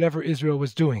for whatever Israel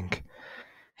was doing.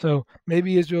 So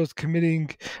maybe Israel's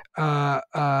committing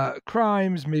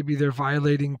crimes, maybe they're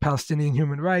violating Palestinian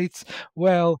human rights.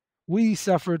 Well, we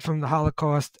suffered from the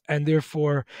Holocaust, and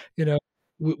therefore,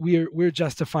 we're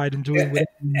justified in doing whatever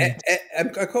we need.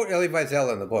 I quote Elie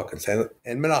Wiesel in the book and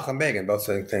Menachem Begin both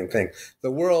saying the same thing.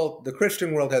 The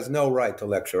Christian world has no right to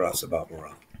lecture us about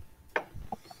morality.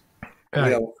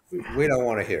 Right. We don't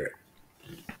want to hear it.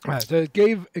 Right. So it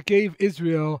gave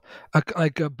Israel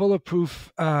a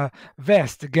bulletproof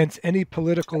vest against any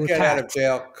political attack. Get out of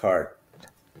jail card.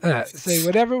 Say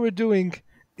whatever we're doing,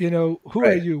 who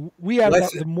right. Are you? We have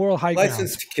the moral high ground.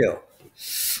 License to kill.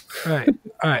 All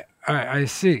right. I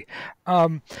see.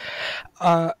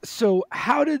 So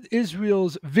how did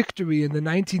Israel's victory in the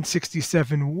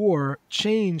 1967 war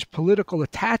change political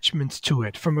attachments to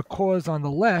it from a cause on the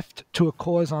left to a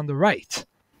cause on the right?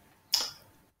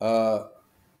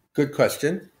 Good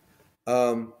question.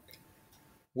 On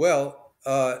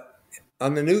the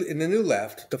new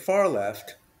left, the far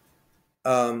left,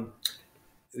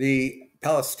 the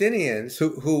Palestinians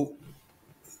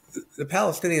the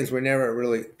Palestinians were never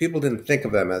really, people didn't think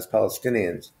of them as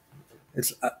Palestinians.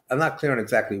 I'm not clear on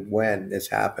exactly when this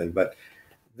happened, but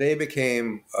they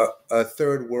became a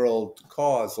third world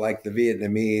cause like the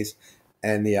Vietnamese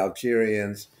and the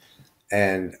Algerians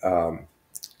and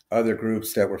other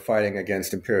groups that were fighting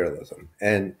against imperialism.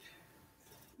 And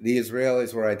the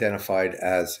Israelis were identified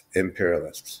as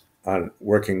imperialists on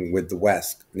working with the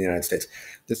West in the United States.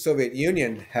 The Soviet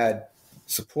Union had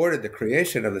supported the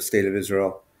creation of the State of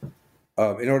Israel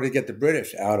in order to get the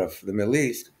British out of the Middle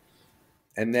East,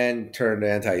 and then turned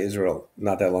anti-Israel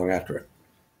not that long after it.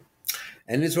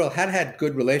 And Israel had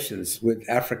good relations with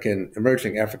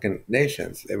emerging African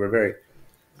nations. They were very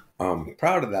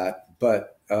proud of that,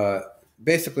 but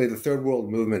basically the Third World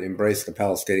Movement embraced the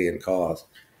Palestinian cause.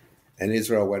 And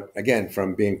Israel went, again,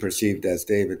 from being perceived as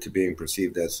David to being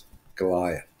perceived as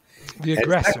Goliath. The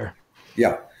aggressor.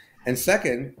 And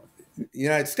second, the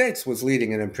United States was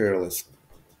leading an imperialist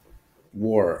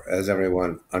war, as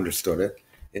everyone understood it,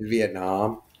 in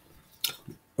Vietnam,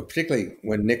 particularly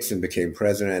when Nixon became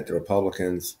president, the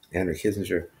Republicans, Henry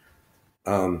Kissinger.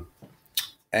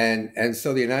 And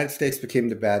so the United States became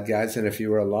the bad guys, and if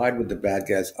you were allied with the bad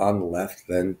guys on the left,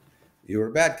 then you were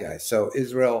a bad guy. So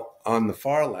Israel on the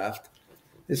far left,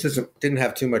 didn't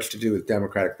have too much to do with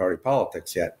Democratic Party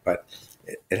politics yet, but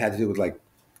it had to do with like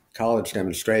college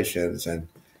demonstrations and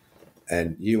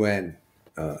UN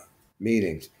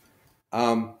meetings.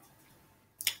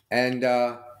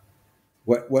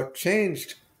 What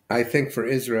changed, I think, for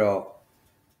Israel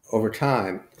over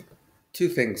time, two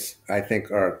things I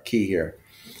think are key here.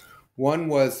 One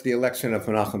was the election of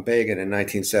Menachem Begin in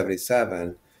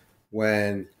 1977,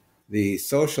 when the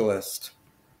socialist,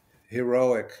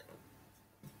 heroic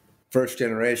first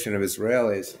generation of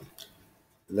Israelis,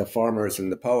 the farmers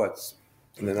and the poets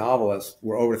and the novelists,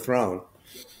 were overthrown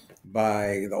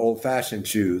by the old-fashioned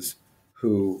Jews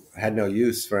who had no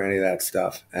use for any of that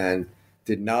stuff and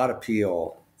did not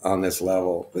appeal on this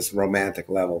level, this romantic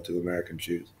level, to American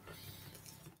Jews.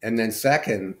 And then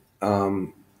second,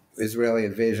 Israeli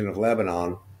invasion of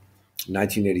Lebanon,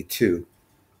 1982.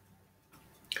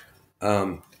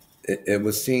 It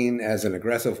was seen as an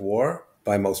aggressive war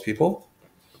by most people.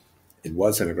 It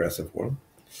was an aggressive war.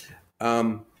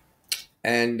 And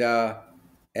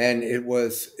And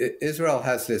Israel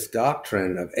has this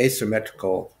doctrine of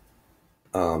asymmetrical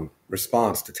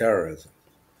response to terrorism.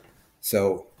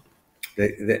 So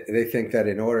they think that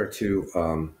in order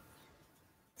to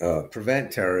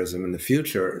prevent terrorism in the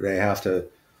future, they have to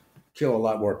kill a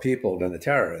lot more people than the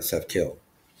terrorists have killed,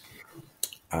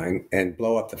 and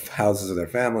blow up the houses of their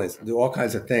families, do all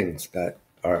kinds of things that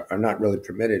are not really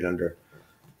permitted under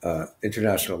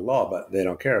international law, but they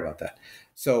don't care about that.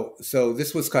 So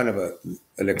this was kind of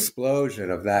an explosion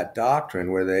of that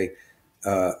doctrine where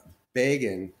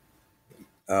Begin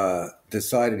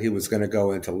decided he was going to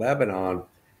go into Lebanon,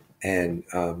 and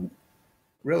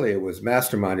really it was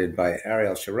masterminded by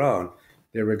Ariel Sharon.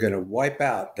 They were going to wipe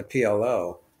out the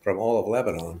PLO from all of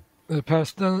Lebanon. The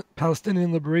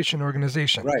Palestinian Liberation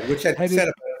Organization. Right, which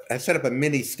had set up a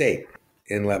mini state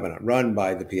in Lebanon run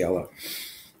by the PLO.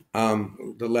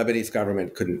 The Lebanese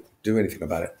government couldn't do anything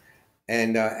about it.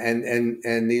 And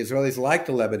the Israelis liked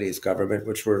the Lebanese government,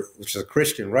 which was a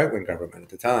Christian right-wing government at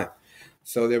the time.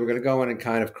 So they were going to go in and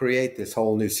kind of create this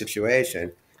whole new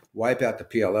situation, wipe out the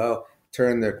PLO,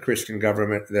 turn the Christian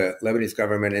government, the Lebanese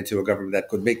government, into a government that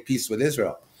could make peace with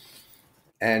Israel.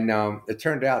 And it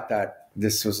turned out that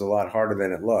this was a lot harder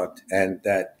than it looked, and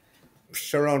that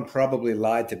Sharon probably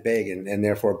lied to Begin, and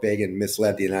therefore Begin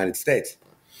misled the United States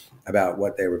about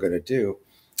what they were going to do.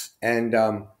 And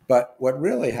but what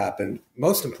really happened,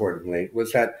 most importantly,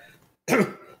 was that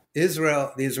the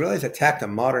Israelis attacked a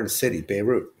modern city,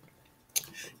 Beirut.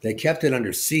 They kept it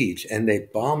under siege, and they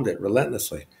bombed it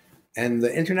relentlessly. And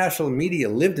the international media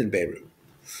lived in Beirut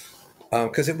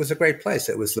because it was a great place.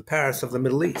 It was the Paris of the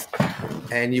Middle East,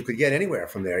 and you could get anywhere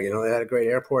from there. You know, they had a great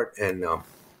airport, and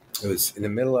it was in the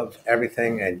middle of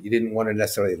everything. And you didn't want to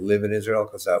necessarily live in Israel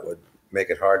because that would make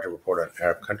it hard to report on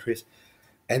Arab countries.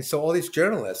 And so all these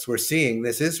journalists were seeing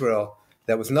this Israel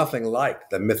that was nothing like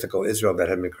the mythical Israel that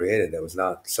had been created. That was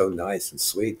not so nice and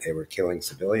sweet. They were killing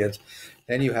civilians.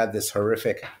 Then you had this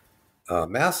horrific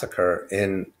massacre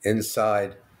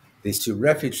inside these two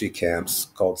refugee camps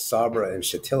called Sabra and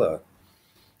Shatila,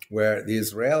 where the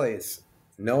Israelis,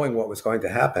 knowing what was going to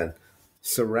happen,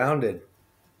 surrounded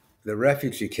the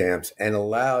refugee camps and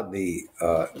allowed the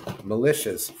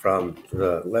militias from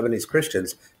the Lebanese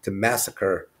Christians to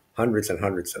massacre hundreds and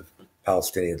hundreds of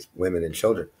Palestinians, women and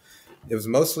children. It was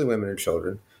mostly women and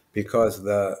children because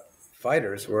the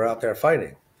fighters were out there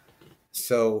fighting.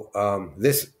 So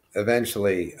this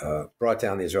eventually brought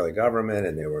down the Israeli government,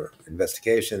 and there were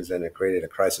investigations, and it created a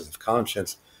crisis of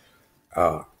conscience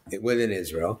within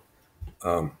Israel,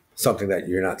 something that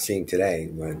you're not seeing today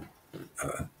when,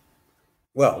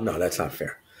 well, no, that's not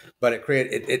fair. But it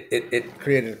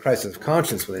created a crisis of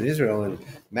conscience within Israel and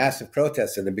massive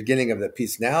protests in the beginning of the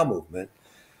Peace Now movement,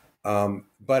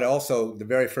 but also the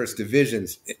very first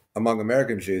divisions among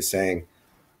American Jews saying,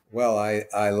 well,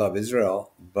 I love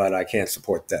Israel, but I can't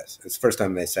support this. It's the first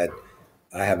time they said,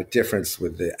 I have a difference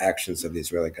with the actions of the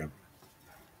Israeli government.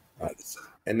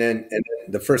 And then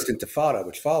the first Intifada,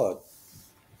 which followed,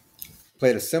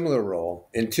 played a similar role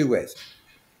in two ways.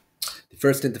 The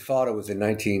first Intifada was in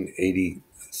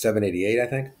 1987, 88, I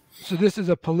think. So this is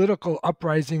a political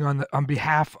uprising on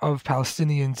behalf of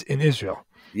Palestinians in Israel.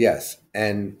 Yes,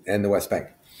 and the West Bank.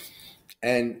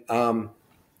 And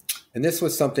this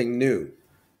was something new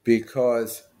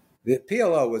because the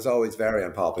PLO was always very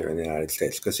unpopular in the United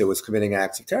States because it was committing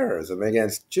acts of terrorism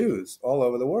against Jews all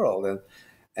over the world,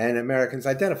 and Americans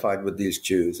identified with these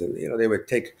Jews, and they would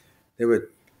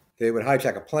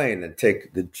hijack a plane and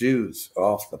take the Jews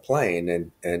off the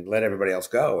plane and let everybody else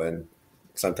go, and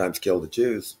sometimes kill the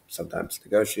Jews, sometimes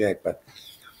negotiate, but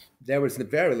there was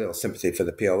very little sympathy for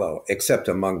the PLO except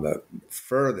among the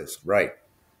furthest right,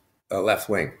 left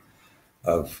wing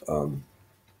of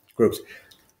groups.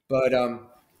 But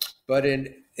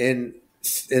in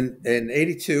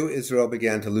 82, Israel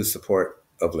began to lose support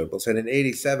of liberals. And in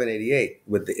 87, 88,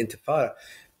 with the Intifada,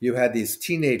 you had these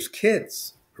teenage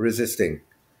kids resisting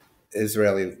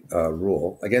Israeli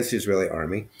rule against the Israeli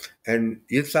army. And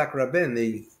Yitzhak Rabin,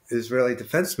 the Israeli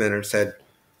defense minister, said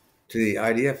to the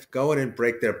IDF, go in and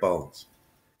break their bones.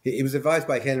 He was advised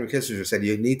by Henry Kissinger, said,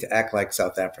 you need to act like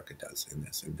South Africa does in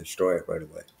this and destroy it right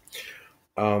away.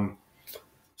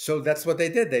 So that's what they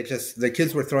did. The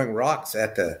kids were throwing rocks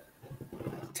at the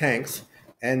tanks,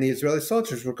 and the Israeli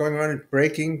soldiers were going around and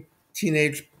breaking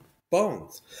teenage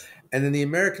bones. And then the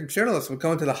American journalists would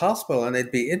go into the hospital and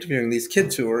they'd be interviewing these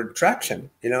kids who were in traction,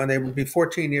 and they would be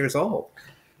 14 years old.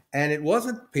 And it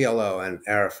wasn't PLO and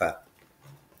Arafat.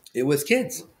 It was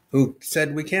kids who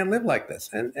said, we can't live like this.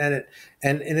 And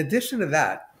in addition to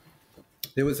that,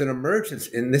 there was an emergence,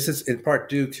 and this is in part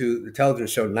due to the television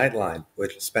show Nightline,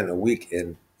 which spent a week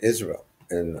in Israel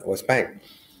in West Bank.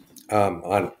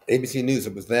 On ABC News,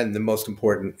 it was then the most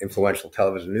important, influential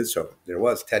television news show there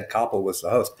was. Ted Koppel was the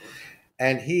host.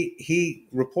 And he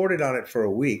reported on it for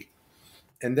a week.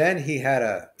 And then he had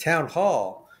a town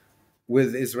hall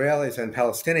with Israelis and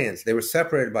Palestinians. They were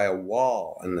separated by a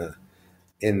wall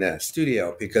in the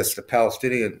studio because the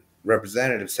Palestinian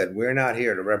representative said, "We're not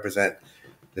here to represent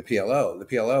the PLO. The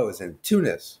PLO is in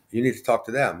Tunis. You need to talk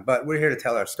to them. But we're here to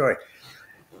tell our story."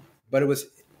 But it was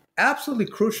absolutely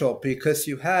crucial because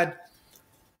you had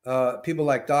people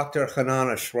like Dr. Hanan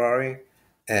Ashrawi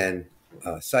and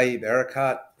Saeed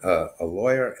Erekat, a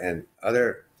lawyer, and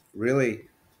other really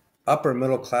upper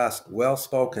middle class,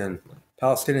 well-spoken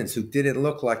Palestinians who didn't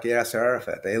look like Yasser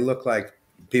Arafat. They looked like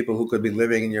people who could be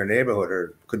living in your neighborhood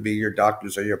or could be your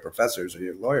doctors or your professors or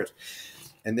your lawyers.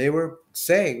 And they were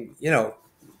saying,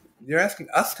 you're asking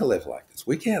us to live like this.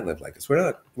 We can't live like this.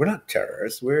 We're not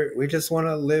terrorists. We just want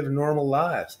to live normal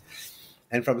lives.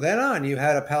 And from then on, you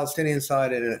had a Palestinian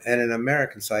side and an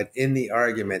American side in the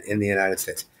argument in the United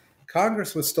States.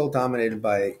 Congress was still dominated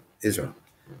by Israel.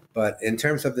 But in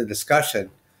terms of the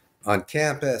discussion on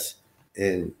campus,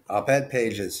 in op-ed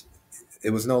pages,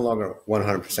 it was no longer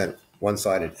 100%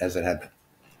 one-sided as it had been.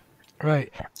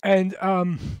 Right. And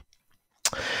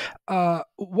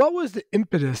what was the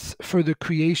impetus for the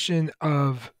creation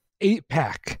of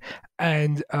AIPAC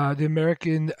and the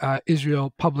American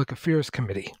Israel Public Affairs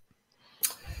Committee?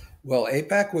 Well,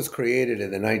 AIPAC was created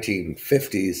in the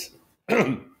 1950s.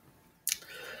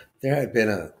 There had been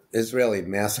an Israeli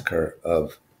massacre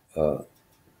of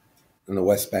in the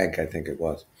West Bank, I think it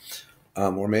was,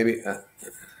 or maybe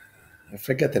I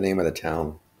forget the name of the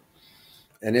town.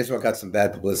 And Israel got some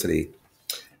bad publicity.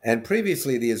 And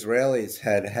previously, the Israelis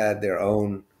had their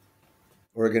own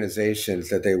organizations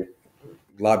that they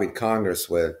lobbied Congress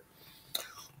with,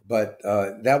 but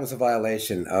that was a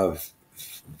violation of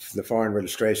the Foreign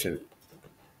Registration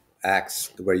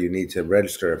Acts, where you need to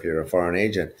register if you're a foreign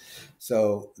agent.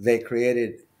 So they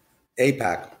created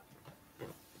AIPAC.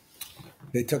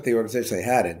 They took the organization they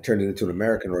had and turned it into an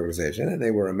American organization, and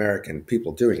they were American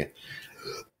people doing it.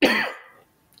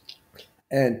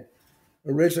 And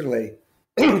originally,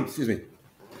 originally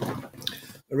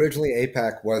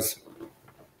AIPAC was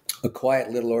a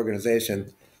quiet little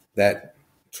organization that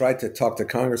tried to talk to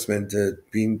congressmen to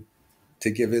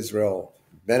give Israel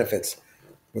benefits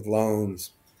with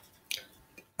loans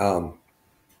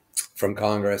from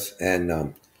Congress,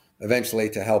 and eventually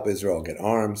to help Israel get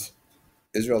arms.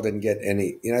 Israel didn't get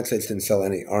any. The United States didn't sell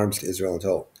any arms to Israel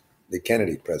until the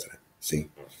Kennedy presidency.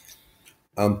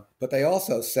 But they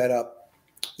also set up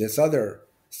this other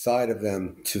side of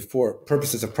them for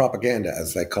purposes of propaganda,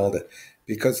 as they called it,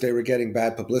 because they were getting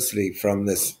bad publicity from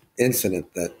this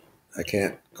incident that I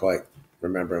can't quite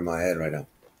remember in my head right now.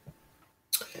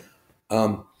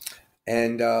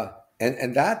 And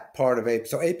that part of AIPAC,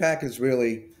 so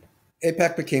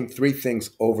AIPAC became three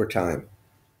things over time.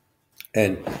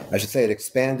 And I should say it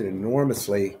expanded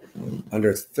enormously under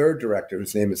its third director,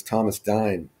 whose name is Thomas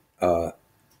Dine,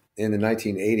 in the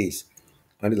 1980s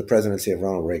under the presidency of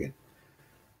Ronald Reagan.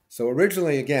 So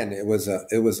originally, again, it was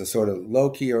a sort of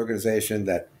low-key organization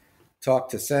that talked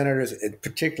to senators. It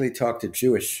particularly talked to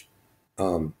Jewish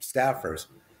staffers,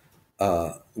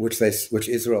 which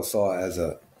Israel saw as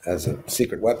a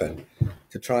secret weapon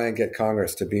to try and get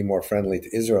Congress to be more friendly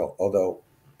to Israel, although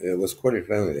it was quite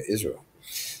friendly to Israel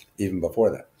even before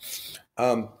that.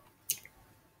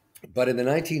 But in the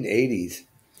 1980s,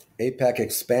 AIPAC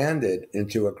expanded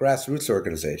into a grassroots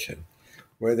organization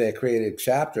where they created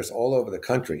chapters all over the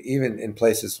country, even in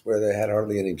places where they had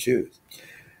hardly any Jews.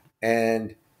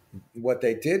 And what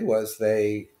they did was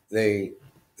they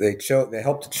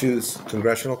helped to choose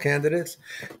congressional candidates.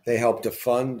 They helped to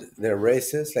fund their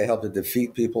races. They helped to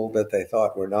defeat people that they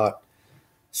thought were not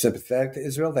sympathetic to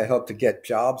Israel. They helped to get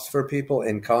jobs for people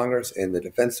in Congress, in the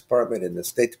Defense Department, in the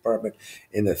State Department,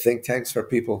 in the think tanks for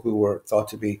people who were thought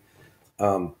to be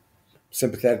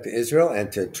sympathetic to Israel,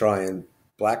 and to try and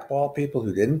blackball people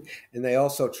who didn't. And they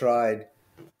also tried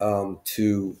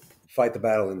to fight the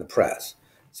battle in the press.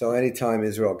 So anytime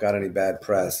Israel got any bad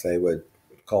press, they would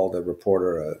call the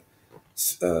reporter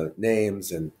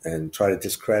names and try to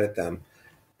discredit them.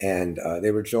 And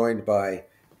they were joined by,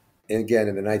 again,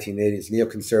 in the 1980s,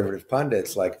 neoconservative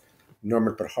pundits like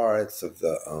Norman Podhoretz of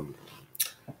the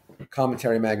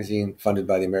Commentary magazine funded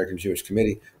by the American Jewish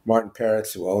Committee, Martin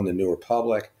Peretz, who owned the New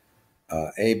Republic,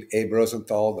 Abe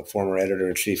Rosenthal, the former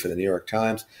editor-in-chief of the New York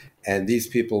Times, and these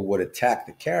people would attack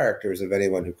the characters of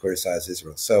anyone who criticized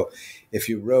Israel. So if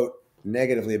you wrote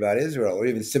negatively about Israel or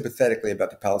even sympathetically about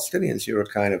the Palestinians, you were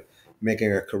kind of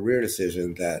making a career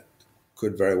decision that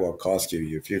could very well cost you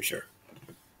your future.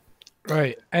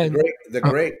 Right. The And great, the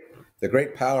great, the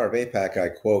great power of AIPAC. I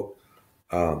quote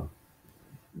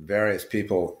various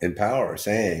people in power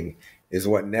saying is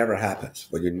what never happens,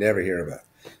 what you never hear about,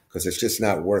 because it's just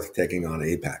not worth taking on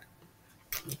AIPAC.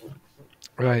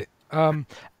 right.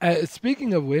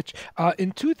 Speaking of which,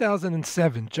 in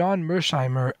 2007, John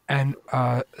Mersheimer and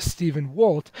Stephen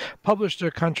Walt published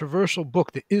their controversial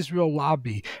book, The Israel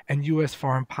Lobby and U.S.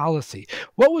 Foreign Policy.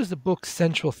 What was the book's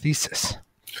central thesis?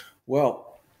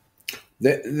 Well,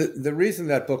 the reason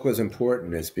that book was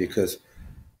important is because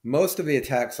most of the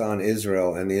attacks on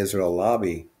Israel and the Israel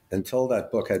lobby until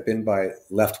that book had been by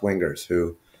left wingers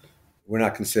who were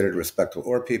not considered respectable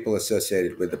or people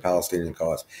associated with the Palestinian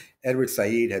cause. Edward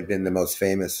Said had been the most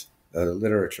famous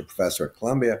literature professor at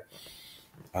Columbia,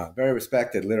 very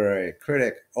respected literary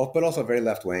critic, but also very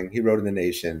left wing. He wrote in The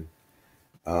Nation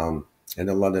and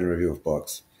the London Review of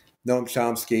Books. Noam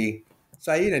Chomsky,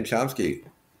 Said and Chomsky,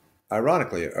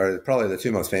 ironically, are probably the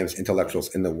two most famous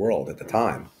intellectuals in the world at the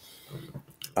time.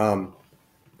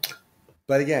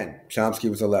 But again, Chomsky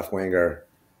was a left winger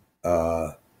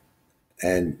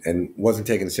and wasn't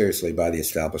taken seriously by the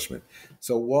establishment.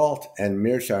 So Walt and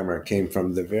Mearsheimer came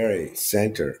from the very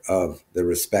center of the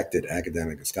respected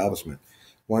academic establishment.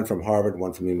 One from Harvard,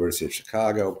 one from the University of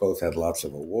Chicago. Both had lots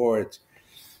of awards.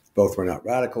 Both were not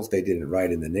radicals. They didn't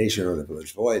write in The Nation or The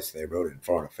Village Voice. They wrote in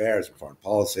Foreign Affairs and Foreign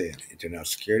Policy and International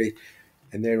Security.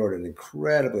 And they wrote an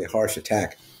incredibly harsh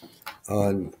attack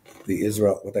on the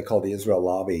Israel, what they call the Israel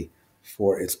lobby,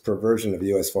 for its perversion of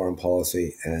U.S. foreign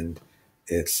policy and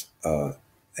its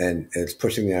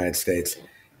pushing the United States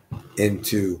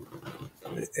into.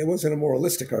 It wasn't a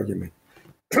moralistic argument.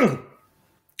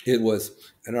 It was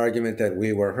an argument that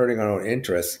we were hurting our own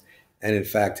interests, and in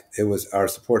fact, it was our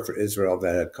support for Israel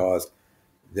that had caused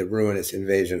the ruinous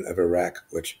invasion of Iraq,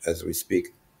 which, as we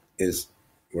speak,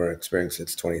 we're experiencing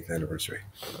its 20th anniversary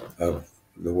of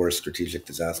the worst strategic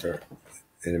disaster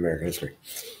in American history.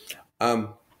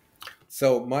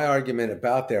 So my argument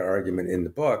about their argument in the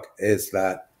book is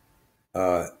that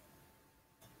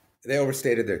they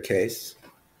overstated their case.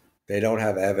 They don't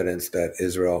have evidence that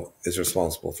Israel is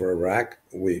responsible for Iraq.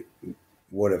 We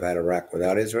would have had Iraq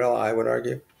without Israel, I would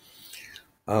argue.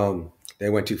 They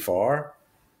went too far.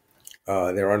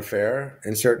 They're unfair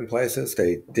in certain places.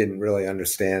 They didn't really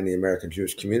understand the American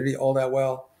Jewish community all that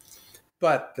well.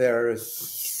 But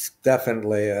there's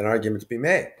definitely an argument to be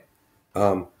made.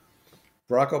 Barack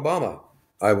Obama,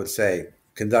 I would say,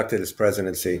 conducted his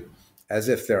presidency as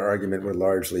if their argument were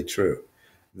largely true,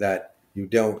 that you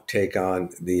don't take on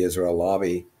the Israel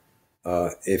lobby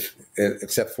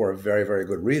except for a very, very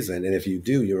good reason. And if you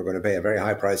do, you're going to pay a very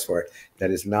high price for it. That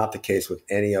is not the case with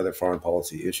any other foreign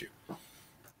policy issue.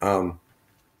 The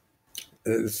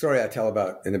story I tell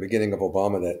about in the beginning of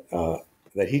Obama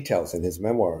that he tells in his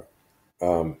memoir,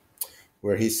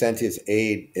 where he sent his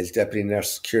aide, his deputy national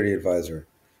security advisor,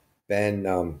 Ben,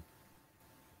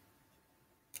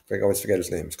 I always forget his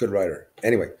name. He's a good writer.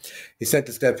 Anyway, he sent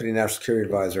this deputy national security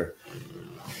advisor.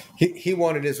 He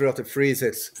wanted Israel to freeze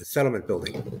its settlement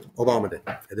building. Obama did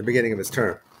at the beginning of his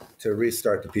term to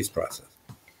restart the peace process.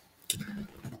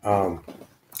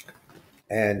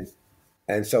 And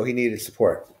so he needed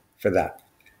support for that.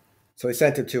 So he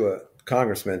sent him to a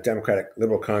congressman, Democratic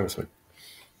liberal congressman,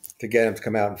 to get him to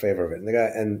come out in favor of it. And the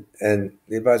guy and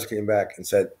the advisor came back and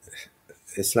said,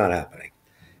 "It's not happening."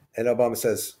 And Obama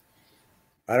says,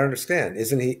 "I don't understand.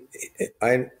 Isn't he?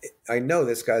 I know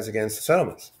this guy's against the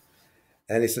settlements."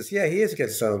 And he says, "Yeah, he is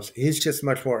against the settlements. He's just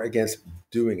much more against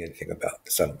doing anything about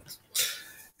the settlements."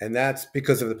 And that's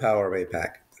because of the power of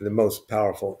AIPAC, the most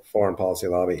powerful foreign policy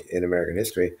lobby in American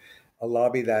history, a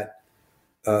lobby that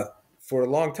for a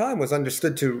long time was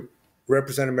understood to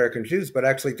represent American Jews, but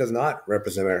actually does not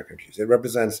represent American Jews.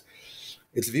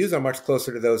 Its views are much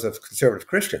closer to those of conservative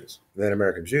Christians than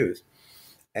American Jews.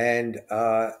 And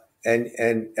at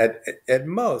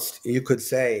most, you could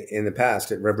say in the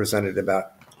past, it represented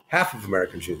about half of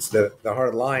American Jews, the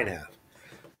hard-line half.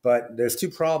 But there's two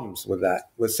problems with that,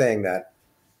 with saying that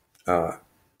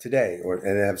today,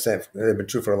 and they've been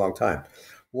true for a long time.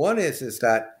 One is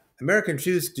that American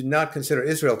Jews do not consider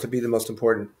Israel to be the most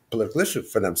important political issue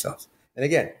for themselves. And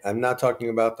again, I'm not talking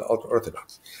about the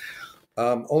Ultra-Orthodox.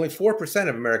 Only 4%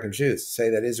 of American Jews say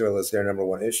that Israel is their number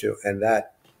one issue, and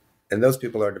those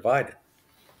people are divided.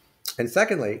 And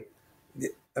secondly,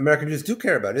 American Jews do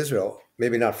care about Israel,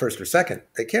 maybe not first or second.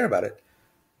 They care about it.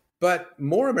 But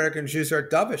more American Jews are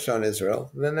dovish on Israel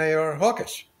than they are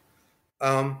hawkish.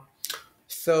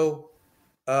 So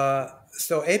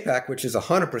AIPAC, which is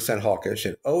 100% hawkish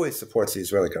and always supports the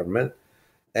Israeli government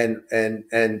and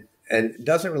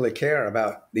doesn't really care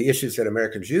about the issues that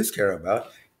American Jews care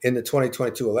about, in the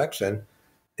 2022 election,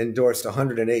 endorsed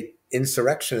 108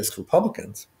 insurrectionist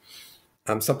Republicans,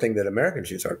 something that American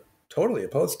Jews are totally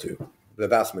opposed to, the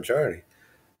vast majority,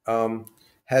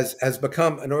 has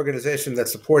become an organization that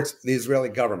supports the Israeli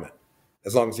government,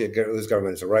 as long as the Israeli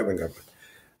government is a right-wing government,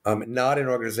 not an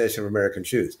organization of American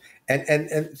Jews.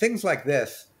 And things like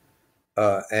this,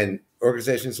 and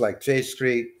organizations like J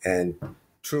Street and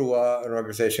Trua, an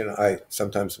organization I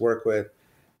sometimes work with,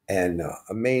 and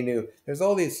Amenu. There's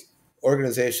all these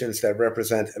organizations that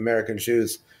represent American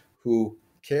Jews who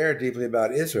care deeply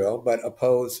about Israel, but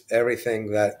oppose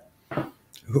everything that,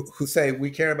 who say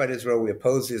we care about Israel, we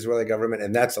oppose the Israeli government,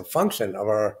 and that's a function of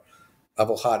our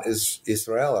Avohat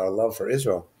Israel, our love for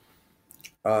Israel.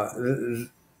 The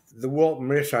Walt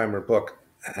Mearsheimer book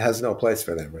has no place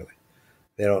for them, really.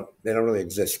 They don't really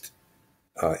exist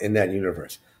in that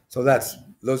universe. So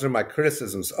those are my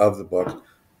criticisms of the book.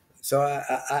 So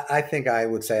I think I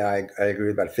would say I agree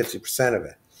with about 50% of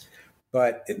it.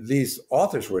 But these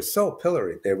authors were so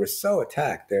pilloried, they were so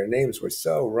attacked, their names were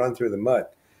so run through the mud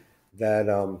that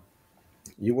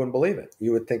you wouldn't believe it.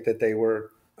 You would think that they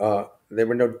were no,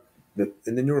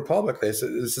 in the New Republic. This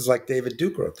is like David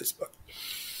Duke wrote this book.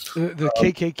 The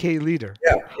KKK leader.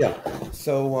 Yeah.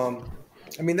 So,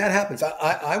 I mean, that happens.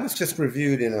 I was just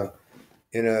reviewed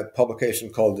in a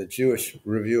publication called the Jewish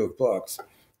Review of Books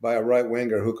by a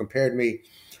right-winger who compared me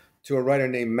to a writer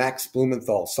named Max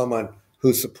Blumenthal, someone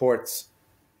who supports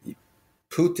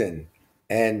Putin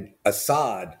and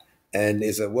Assad and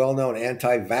is a well-known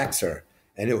anti-vaxxer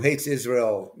and who hates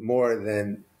Israel more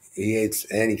than he hates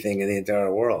anything in the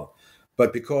entire world.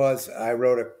 But because I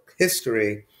wrote a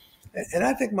history, and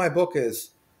I think my book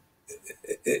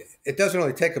it doesn't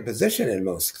really take a position in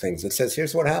most things. It says,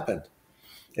 here's what happened.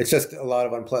 It's just a lot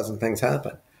of unpleasant things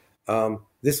happen.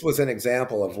 This was an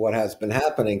example of what has been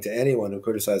happening to anyone who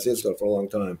criticized Israel for a long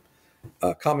time.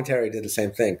 Commentary did the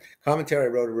same thing. Commentary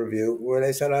wrote a review where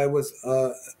they said I was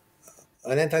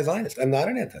an anti-Zionist. I'm not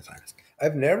an anti-Zionist.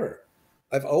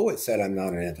 I've always said I'm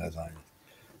not an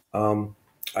anti-Zionist.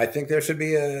 I think there should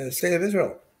be a state of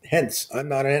Israel. Hence, I'm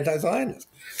not an anti-Zionist.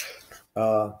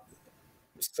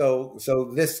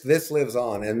 So this lives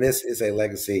on, and this is a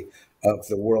legacy of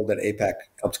the world that AIPAC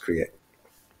helped create.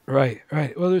 Right.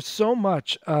 Well, there's so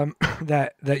much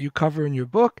that you cover in your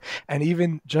book, and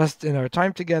even just in our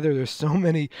time together, there's so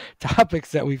many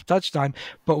topics that we've touched on.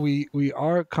 But we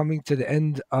are coming to the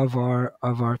end of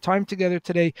our time together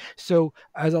today. So,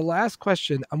 as a last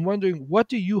question, I'm wondering, what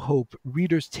do you hope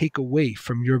readers take away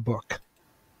from your book?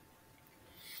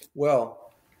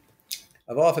 Well,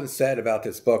 I've often said about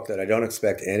this book that I don't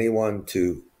expect anyone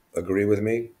to agree with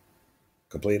me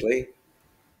completely.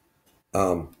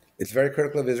 It's very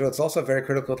critical of Israel. It's also very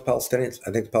critical to Palestinians. I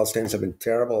think the Palestinians have been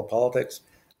terrible at politics,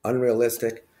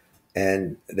 unrealistic,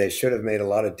 and they should have made a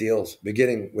lot of deals,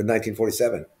 beginning with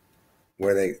 1947,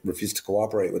 where they refused to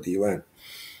cooperate with the UN.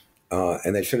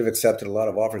 And they should have accepted a lot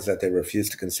of offers that they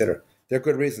refused to consider. There are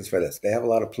good reasons for this. They have a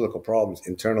lot of political problems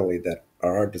internally that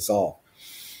are hard to solve.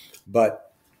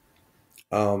 But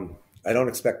I don't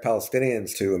expect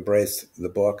Palestinians to embrace the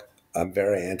book. I'm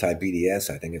very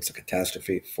anti-BDS. I think it's a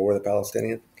catastrophe for the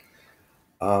Palestinians.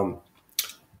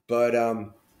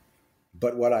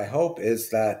 But what I hope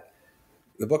is that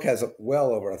the book has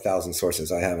well over 1,000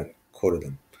 sources. I haven't quoted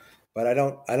them, but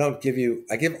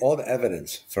I give all the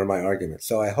evidence for my argument.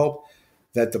 So I hope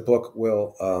that the book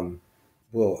will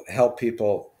help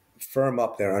people firm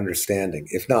up their understanding,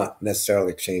 if not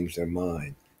necessarily change their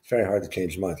mind. It's very hard to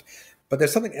change minds. But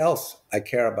there's something else I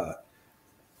care about.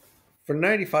 For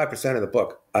 95% of the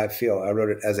book, I feel I wrote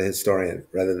it as a historian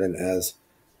rather than as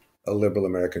a liberal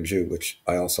American Jew, which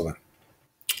I also am.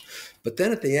 But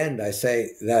then at the end, I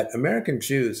say that American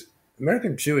Jewishness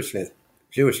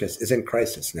is in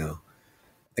crisis now.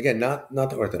 Again, not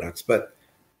the Orthodox, but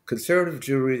conservative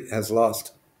Jewry has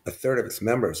lost a third of its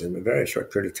members in a very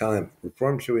short period of time.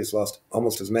 Reformed Jewry has lost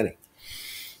almost as many.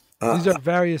 These are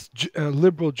various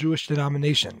liberal Jewish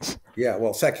denominations. Yeah,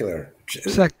 well, secular.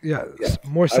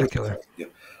 More secular.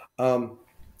 And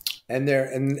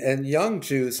young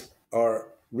Jews are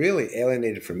really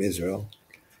alienated from Israel.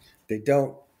 They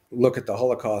don't look at the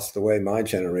Holocaust the way my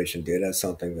generation did, as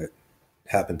something that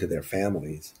happened to their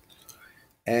families.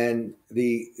 And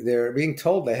they're being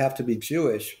told they have to be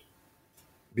Jewish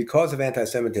because of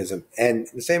anti-Semitism. And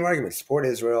the same argument, support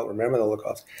Israel, remember the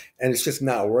Holocaust. And it's just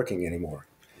not working anymore.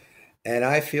 And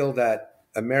I feel that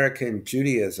American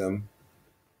Judaism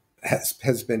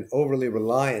has been overly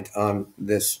reliant on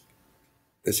this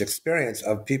experience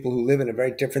of people who live in a very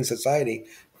different society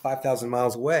 5,000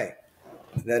 miles away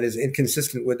that is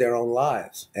inconsistent with their own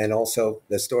lives. And also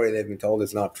the story they've been told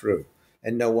is not true.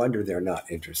 and no wonder they're not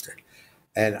interested.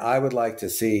 And I would like to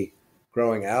see,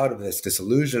 growing out of this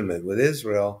disillusionment with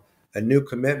Israel, a new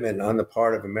commitment on the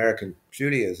part of American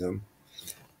Judaism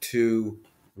to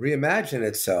reimagine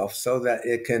itself so that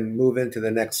it can move into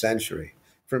the next century.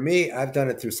 For me, I've done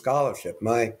it through scholarship.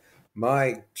 My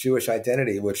Jewish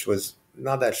identity, which was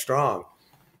not that strong.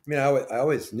 I mean, I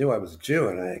always knew I was a Jew,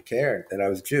 and I cared that I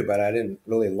was a Jew, but I didn't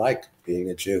really like being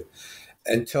a Jew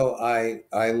until I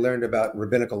learned about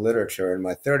rabbinical literature in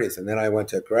my 30s. And then I went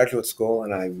to graduate school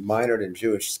and I minored in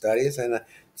Jewish studies. And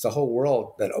it's a whole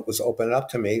world that was opened up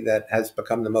to me that has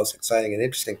become the most exciting and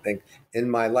interesting thing in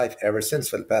my life ever since,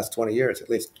 for the past 20 years at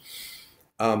least.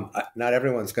 Not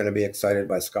everyone's going to be excited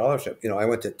by scholarship. You know, I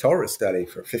went to Torah study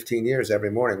for 15 years every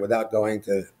morning without going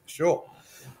to shul.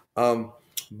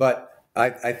 But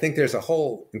I think there's a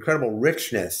whole incredible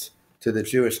richness to the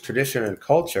Jewish tradition and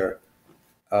culture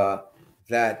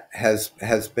that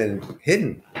has been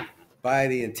hidden by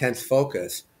the intense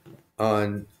focus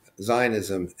on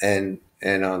Zionism and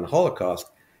on the Holocaust.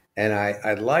 And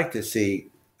I'd like to see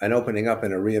an opening up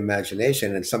and a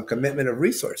reimagination and some commitment of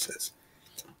resources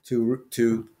to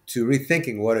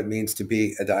rethinking what it means to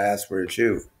be a diaspora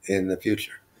Jew in the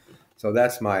future. So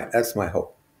that's my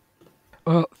hope.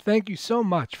 Well, thank you so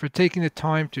much for taking the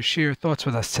time to share your thoughts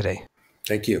with us today.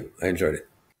 Thank you. I enjoyed it.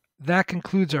 That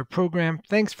concludes our program.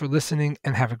 Thanks for listening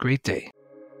and have a great day.